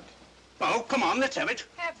compartment. Oh, come on, let's have it.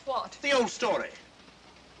 Have what? The old story.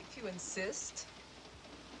 If you insist.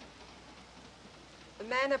 The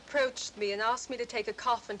man approached me and asked me to take a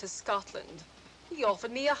coffin to Scotland. He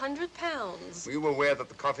offered me £100. Were you aware that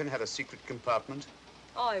the coffin had a secret compartment?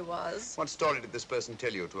 I was. What story did this person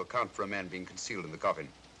tell you to account for a man being concealed in the coffin?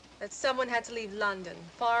 That someone had to leave London.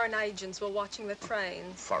 Foreign agents were watching the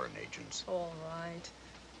trains. Foreign agents. All right.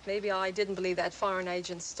 Maybe I didn't believe that foreign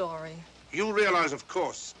agent story. You realize, of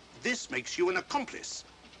course, this makes you an accomplice.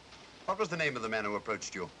 What was the name of the man who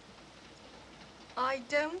approached you? I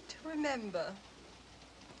don't remember.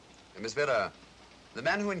 Miss Vera, the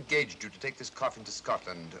man who engaged you to take this coffin to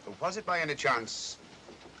Scotland, was it by any chance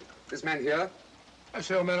this man here? I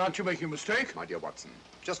say, old man, aren't you making a mistake? My dear Watson,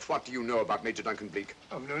 just what do you know about Major Duncan Bleak?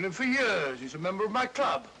 I've known him for years. He's a member of my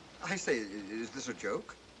club. I say, is this a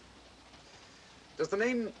joke? Does the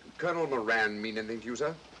name Colonel Moran mean anything to you,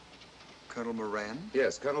 sir? Colonel Moran?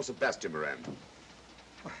 Yes, Colonel Sebastian Moran.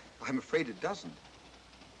 Why, I'm afraid it doesn't.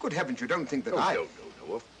 Good heavens, you don't think that No, I...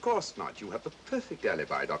 of course not. You have the perfect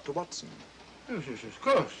alibi, Dr. Watson. Yes, of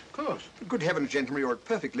course, of course. Good heavens, gentlemen, you're at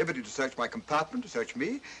perfect liberty to search my compartment, to search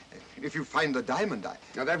me. If you find the diamond,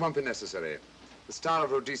 Now, that won't be necessary. The Star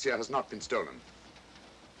of Rhodesia has not been stolen.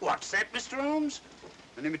 What's that, Mr. Holmes?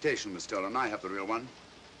 An imitation was stolen. I have the real one.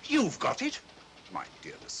 You've got it? My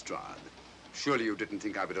dear Lestrade, surely you didn't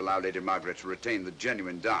think I would allow Lady Margaret to retain the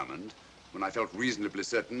genuine diamond when I felt reasonably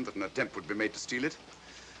certain that an attempt would be made to steal it?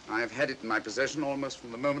 I have had it in my possession almost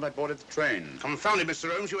from the moment I boarded the train. Confound it,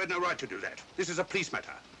 Mr. Holmes, you had no right to do that. This is a police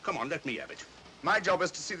matter. Come on, let me have it. My job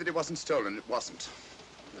is to see that it wasn't stolen. It wasn't.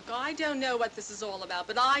 Look, I don't know what this is all about,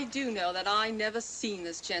 but I do know that I never seen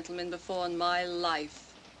this gentleman before in my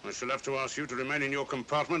life. I shall have to ask you to remain in your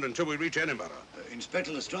compartment until we reach Edinburgh.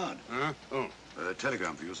 Inspector Lestrade. Huh? Oh.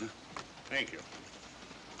 Telegram for you, sir. Thank you.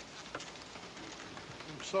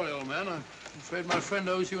 I'm sorry, old man. I'm afraid my friend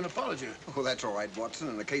owes you an apology. Oh, that's all right, Watson.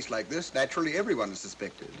 In a case like this, naturally everyone is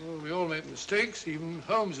suspected. Well, we all make mistakes. Even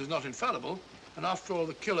Holmes is not infallible. And after all,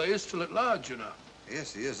 the killer is still at large, you know.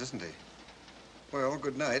 Yes, he is, isn't he? Well,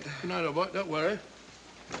 good night. Good night, old boy. Don't worry.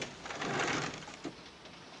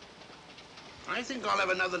 I think I'll have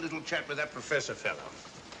another little chat with that professor fellow.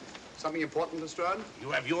 Something important, Lestrade? You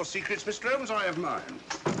have your secrets, Mr. Holmes, I have mine.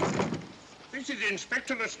 This is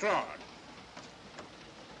Inspector Lestrade.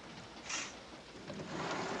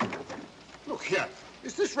 Look here.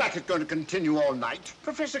 Is this racket going to continue all night?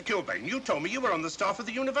 Professor Kilbane, you told me you were on the staff of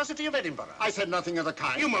the University of Edinburgh. I said nothing of the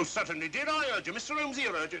kind. You most certainly did. I urge you. Mr. Holmes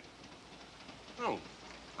here urged it. Oh,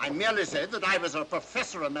 I merely said that I was a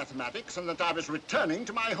professor of mathematics and that I was returning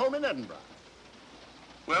to my home in Edinburgh.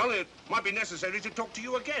 Well, it might be necessary to talk to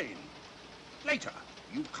you again. Later.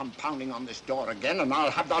 You come pounding on this door again and I'll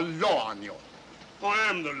have the law on you. I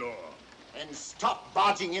am the law. And stop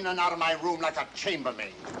barging in and out of my room like a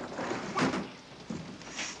chambermaid.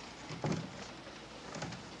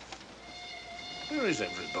 Where is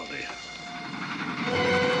everybody?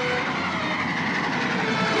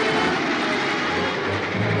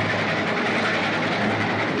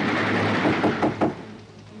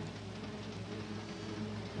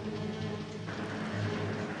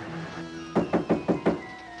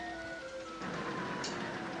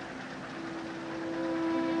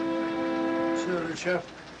 Surly chap.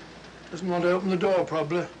 Doesn't want to open the door,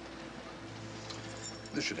 probably.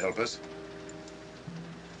 This should help us.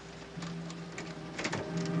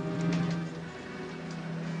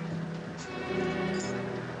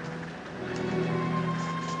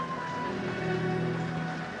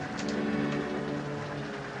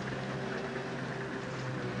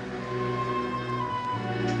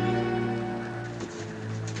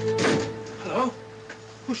 Hello?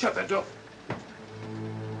 Who shut that door?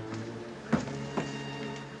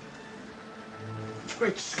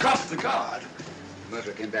 Great Scott, the guard. The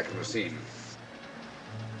murderer came back from the scene.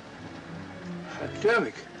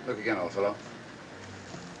 Hypodermic. Look again, old fellow.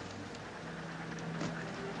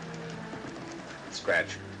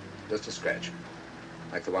 Scratch. Just a scratch.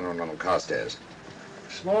 Like the one on Ronald Carstairs.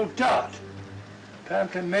 Small dart.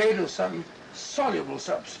 Apparently made of some soluble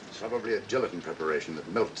substance. Probably a gelatin preparation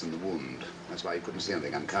that melts in the wound. That's why you couldn't see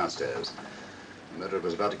anything on Carstairs. The murderer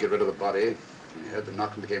was about to get rid of the body. He heard the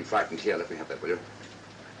knock and became frightened. Here, let me have that, will you?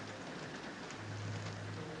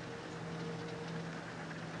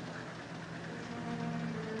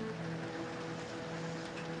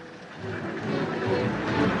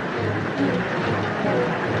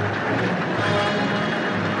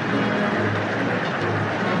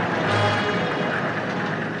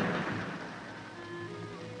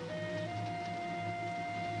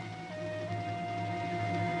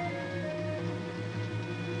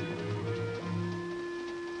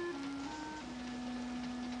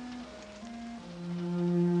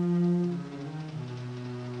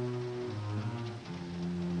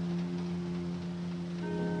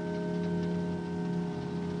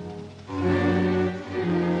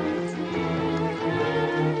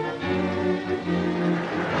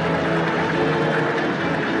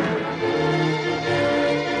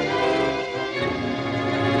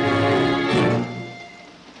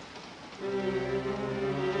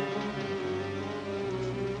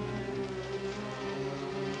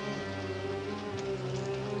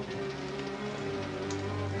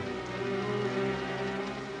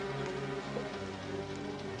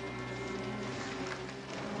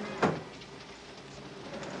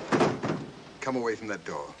 Come away from that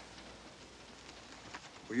door.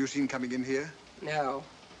 Were you seen coming in here? No.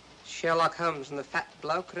 Sherlock Holmes and the fat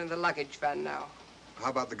bloke are in the luggage van now.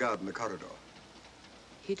 How about the guard in the corridor?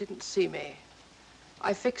 He didn't see me.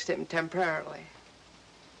 I fixed him temporarily.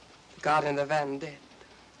 The guard in the van did.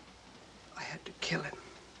 I had to kill him.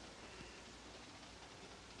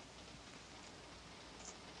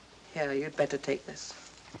 Here, you'd better take this.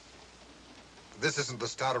 This isn't the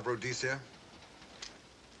Star of Rhodesia?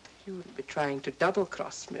 You wouldn't be trying to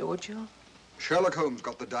double-cross me, would you? Sherlock Holmes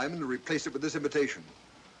got the diamond and replaced it with this imitation.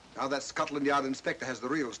 Now that Scotland Yard inspector has the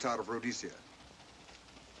real Star of Rhodesia.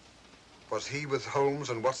 Was he with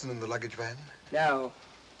Holmes and Watson in the luggage van? No.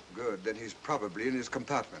 Good, then he's probably in his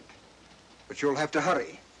compartment. But you'll have to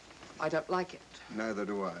hurry. I don't like it. Neither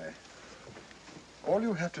do I. All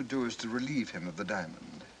you have to do is to relieve him of the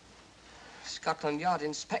diamond. Scotland Yard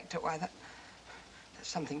inspector, why, that's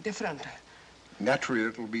something different. Naturally,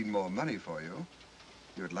 it'll mean more money for you.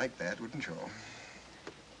 You'd like that, wouldn't you?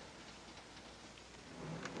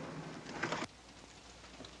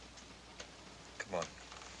 Come on.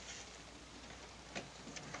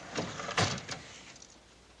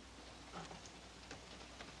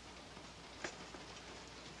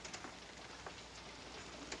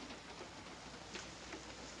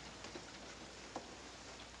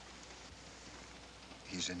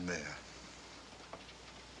 He's in there.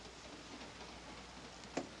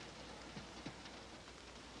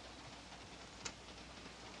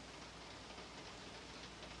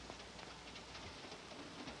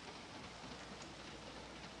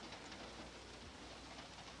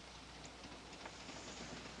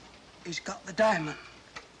 He's got the diamond.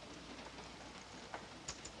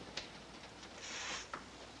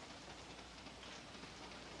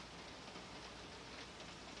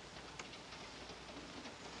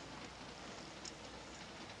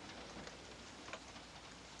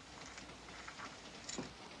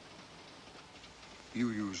 you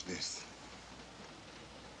use this.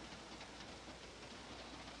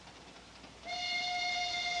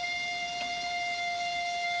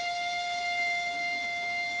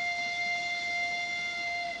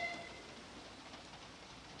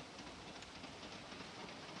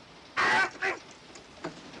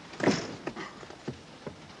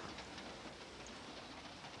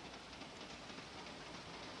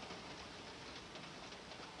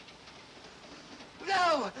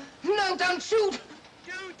 No! No, don't shoot!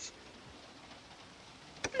 Don't!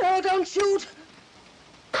 No, don't shoot!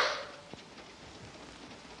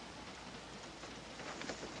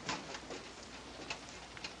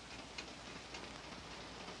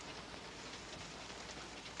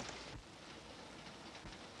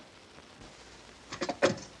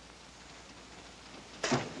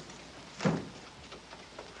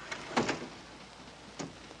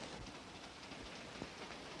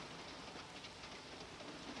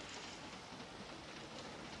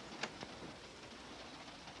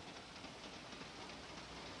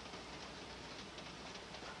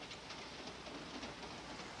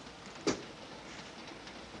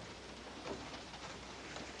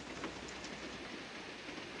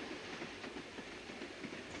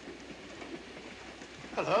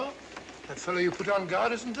 Hello. That fellow you put on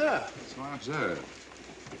guard isn't there. So I observe.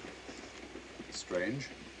 Strange.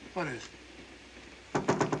 What is?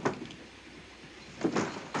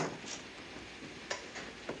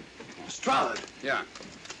 Lestrade. Yeah.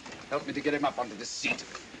 Help me to get him up onto this seat.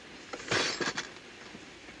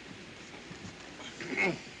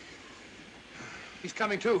 He's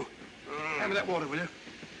coming too. Hand me that water, will you?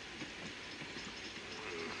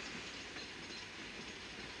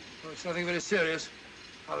 Well, it's nothing very serious.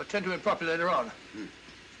 I'll attend to it properly later on.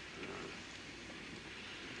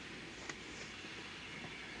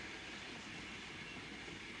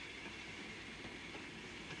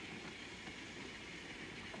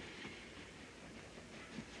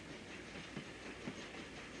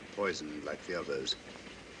 Poisoned like the others.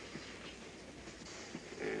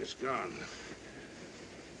 Yeah, it's gone.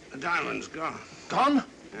 The diamond's gone. Gone?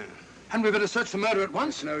 Yeah. Hadn't we better search for murder at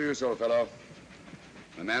once? It's no use, old fellow.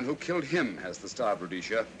 The man who killed him has the Star of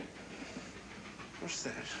Rhodesia. What's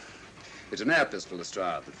that? It's an air pistol,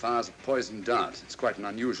 Lestrade, that fires a poisoned dart. It's quite an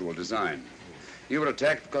unusual design. You were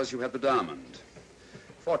attacked because you had the diamond.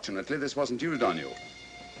 Fortunately, this wasn't used on you.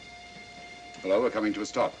 Hello, we're coming to a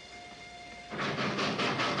stop.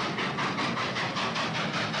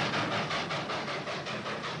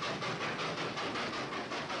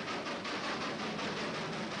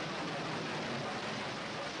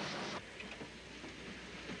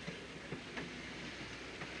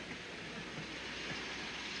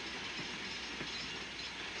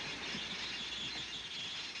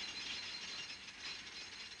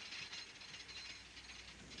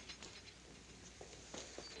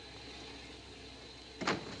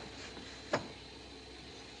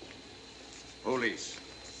 Police.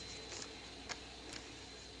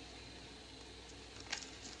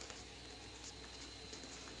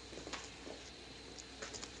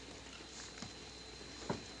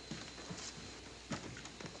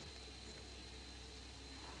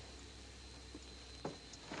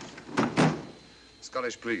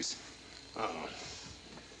 Scottish police. Oh.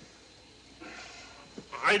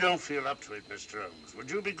 I don't feel up to it, Mr. Holmes. Would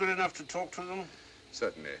you be good enough to talk to them?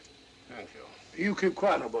 Certainly. Thank you. You keep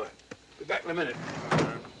quiet, old boy. Be back in a minute.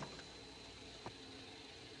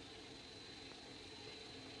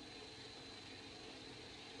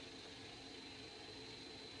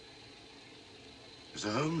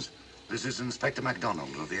 Mr. Holmes, this is Inspector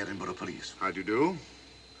MacDonald of the Edinburgh Police. How do you do?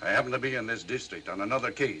 I happen to be in this district on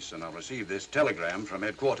another case, and I've received this telegram from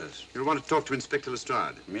headquarters. You'll want to talk to Inspector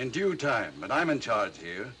Lestrade. In due time, but I'm in charge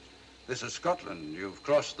here. This is Scotland. You've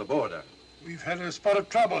crossed the border. We've had a spot of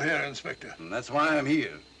trouble here, Inspector. And that's why I'm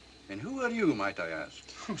here. And who are you, might I ask?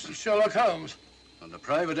 Mr. Sherlock Holmes. And the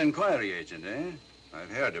private inquiry agent, eh? I've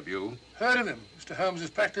heard of you. Heard of him. Mr. Holmes has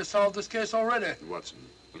practically solved this case already. Watson.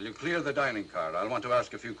 Will you clear the dining car? I'll want to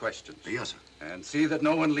ask a few questions. Yes, sir. And see that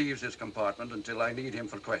no one leaves his compartment until I need him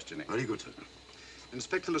for questioning. Very good, sir.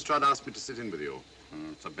 Inspector Lestrade asked me to sit in with you.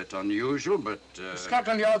 It's a bit unusual, but...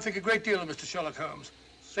 Scotland Yard think a great deal of Mr. Sherlock Holmes.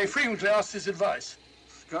 They frequently ask his advice.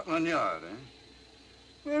 Scotland Yard, eh?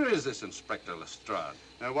 Where is this Inspector Lestrade?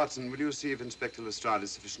 Now, Watson, will you see if Inspector Lestrade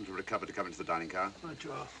is sufficiently recovered to come into the dining car? Right,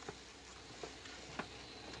 you are.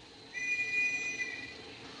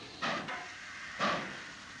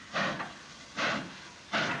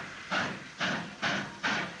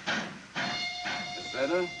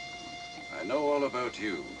 Better? I know all about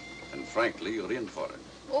you, and frankly, you're in for it.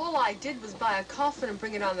 All I did was buy a coffin and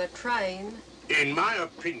bring it on the train. In my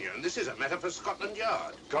opinion, this is a matter for Scotland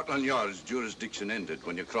Yard. Scotland Yard's jurisdiction ended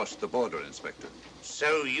when you crossed the border, Inspector.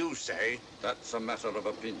 So you say? That's a matter of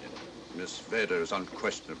opinion. Miss Vader is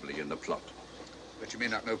unquestionably in the plot. But you may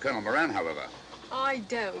not know Colonel Moran, however. I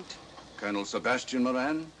don't. Colonel Sebastian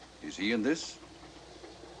Moran, is he in this?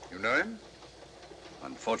 You know him?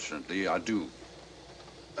 Unfortunately, I do.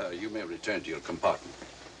 You may return to your compartment.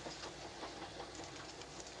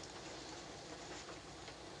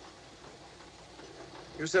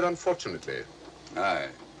 You said unfortunately. Aye.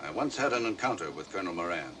 I once had an encounter with Colonel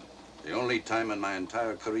Moran. The only time in my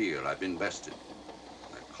entire career I've been bested.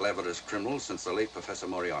 The cleverest criminal since the late Professor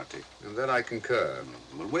Moriarty. And that I concur.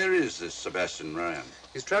 Well, where is this Sebastian Moran?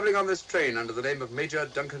 He's traveling on this train under the name of Major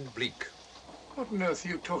Duncan Bleak. What on earth are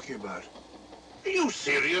you talking about? Are you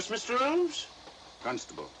serious, Mr. Holmes?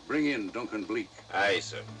 Constable, bring in Duncan Bleak. Aye,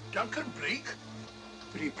 sir. Duncan Bleak?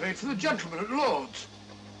 But he played for the gentleman at Lord's.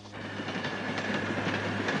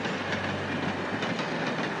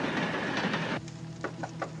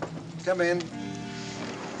 Come in.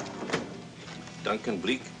 Duncan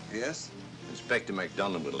Bleak? Yes? Inspector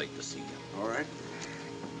MacDonald would like to see you. All right.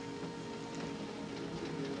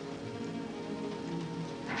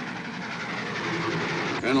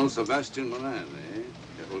 Colonel Sebastian Moran, eh?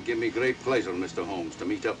 It will give me great pleasure, Mr. Holmes, to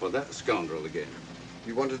meet up with that scoundrel again.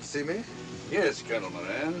 You wanted to see me? Yes, Colonel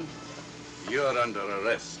Moran. You're under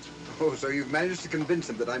arrest. Oh, so you've managed to convince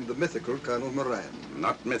him that I'm the mythical Colonel Moran.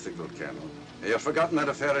 Not mythical, Colonel. You've forgotten that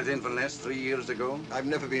affair at Inverness 3 years ago? I've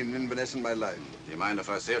never been in Inverness in my life. Do you mind if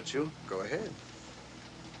I search you? Go ahead.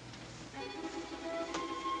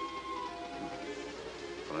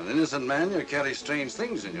 For an innocent man, you carry strange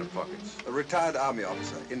things in your pockets. A retired army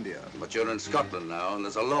officer, India. But you're in Scotland now, and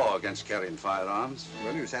there's a law against carrying firearms.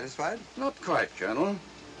 Well, you satisfied? Not quite, Colonel.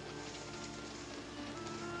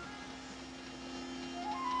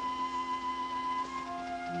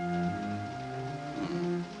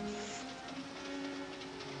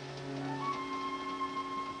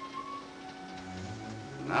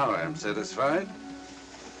 Now I am satisfied.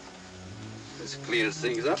 This clears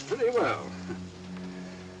things up pretty well.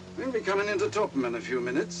 We'll be coming into Topham in a few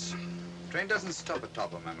minutes. Train doesn't stop at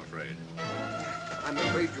Topham, I'm afraid. I'm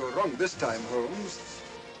afraid you're wrong this time, Holmes.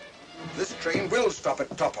 This train will stop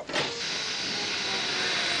at Topham.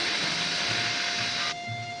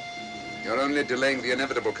 You're only delaying the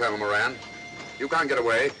inevitable, Colonel Moran. You can't get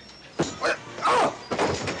away. Oh!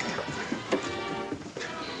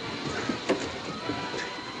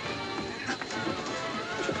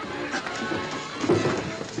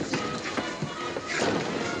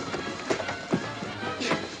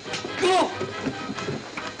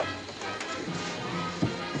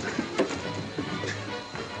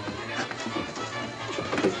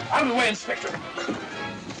 Out of the way, Inspector.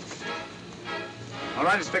 All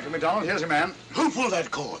right, Inspector MacDonald, here's your man. Who pulled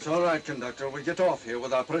that cord? It's all right, conductor. We'll get off here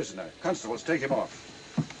with our prisoner. Constables, take him off.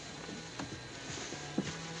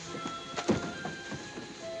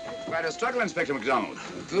 Quite a struggle, Inspector MacDonald.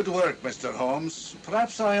 Good work, Mr. Holmes.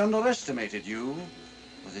 Perhaps I underestimated you.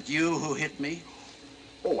 Was it you who hit me?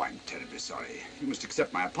 Oh, I'm terribly sorry. You must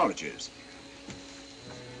accept my apologies.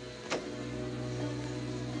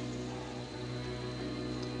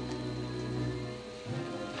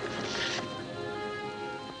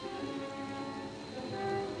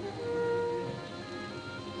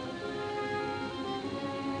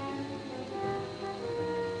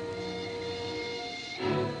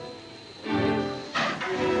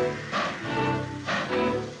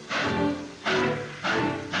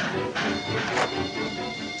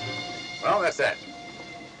 Well, that's that.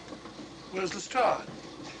 Where's Lestrade?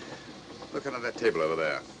 Look under that table over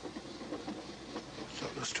there. It's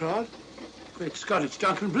not Lestrade. Great Scott, it's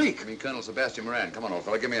Duncan Bleak. I mean, Colonel Sebastian Moran. Come on, old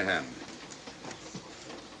fella, give me a hand.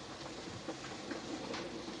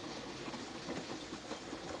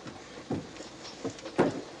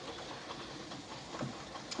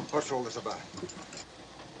 What's all this about?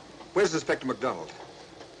 Where's Inspector MacDonald?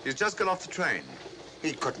 He's just got off the train.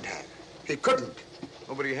 He couldn't have. He couldn't.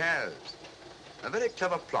 Oh, but he has. A very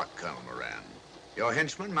clever plot, Colonel Moran. Your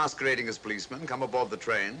henchmen, masquerading as policemen, come aboard the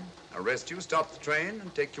train, arrest you, stop the train,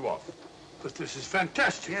 and take you off. But this is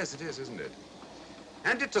fantastic. Yes, it is, isn't it?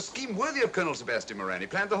 And it's a scheme worthy of Colonel Sebastian Moran. He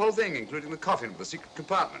planned the whole thing, including the coffin with the secret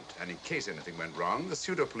compartment. And in case anything went wrong, the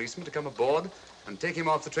pseudo-policeman to come aboard and take him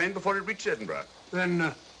off the train before it reached Edinburgh.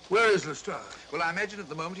 Then, where is Lestrade? Well, I imagine at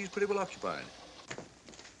the moment he's pretty well occupied.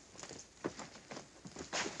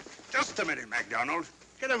 Just a minute, MacDonald.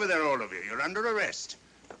 Get over there, all of you. You're under arrest.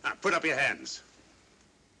 Now, put up your hands.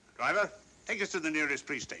 Driver, take us to the nearest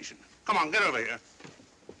police station. Come on, get over here.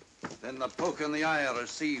 Then the poke in the eye I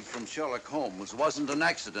received from Sherlock Holmes wasn't an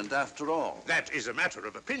accident after all. That is a matter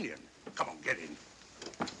of opinion. Come on, get in.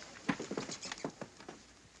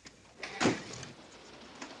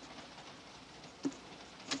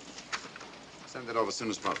 Send that off as soon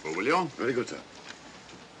as possible, will you? Very good, sir.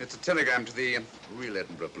 It's a telegram to the real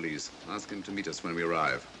Edinburgh police. Ask him to meet us when we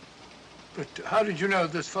arrive. But how did you know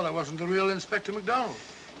this fellow wasn't the real Inspector MacDonald?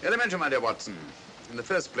 Elementary, my dear Watson. In the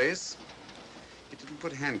first place, he didn't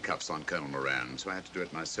put handcuffs on Colonel Moran, so I had to do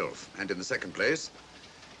it myself. And in the second place,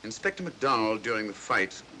 Inspector MacDonald, during the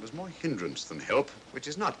fight, was more hindrance than help, which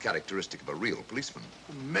is not characteristic of a real policeman.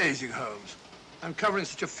 Amazing, Holmes. Uncovering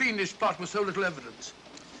such a fiendish plot with so little evidence.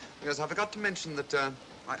 Yes, I forgot to mention that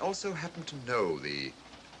I also happen to know the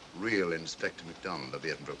real Inspector MacDonald of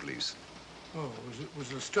the Edinburgh police. Oh,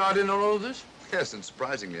 was Lestrade in on all of this? Yes, and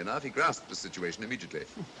surprisingly enough, he grasped the situation immediately.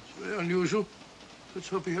 It's very unusual. Let's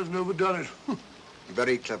hope he hasn't overdone it.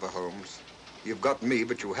 Very clever, Holmes. You've got me,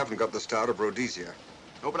 but you haven't got the Star of Rhodesia.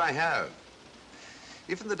 Oh, but I have.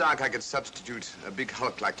 If in the dark I could substitute a big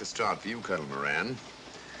hulk like Lestrade for you, Colonel Moran,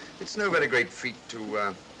 it's no very great feat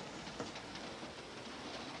to,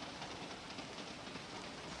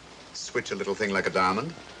 switch a little thing like a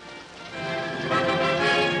diamond.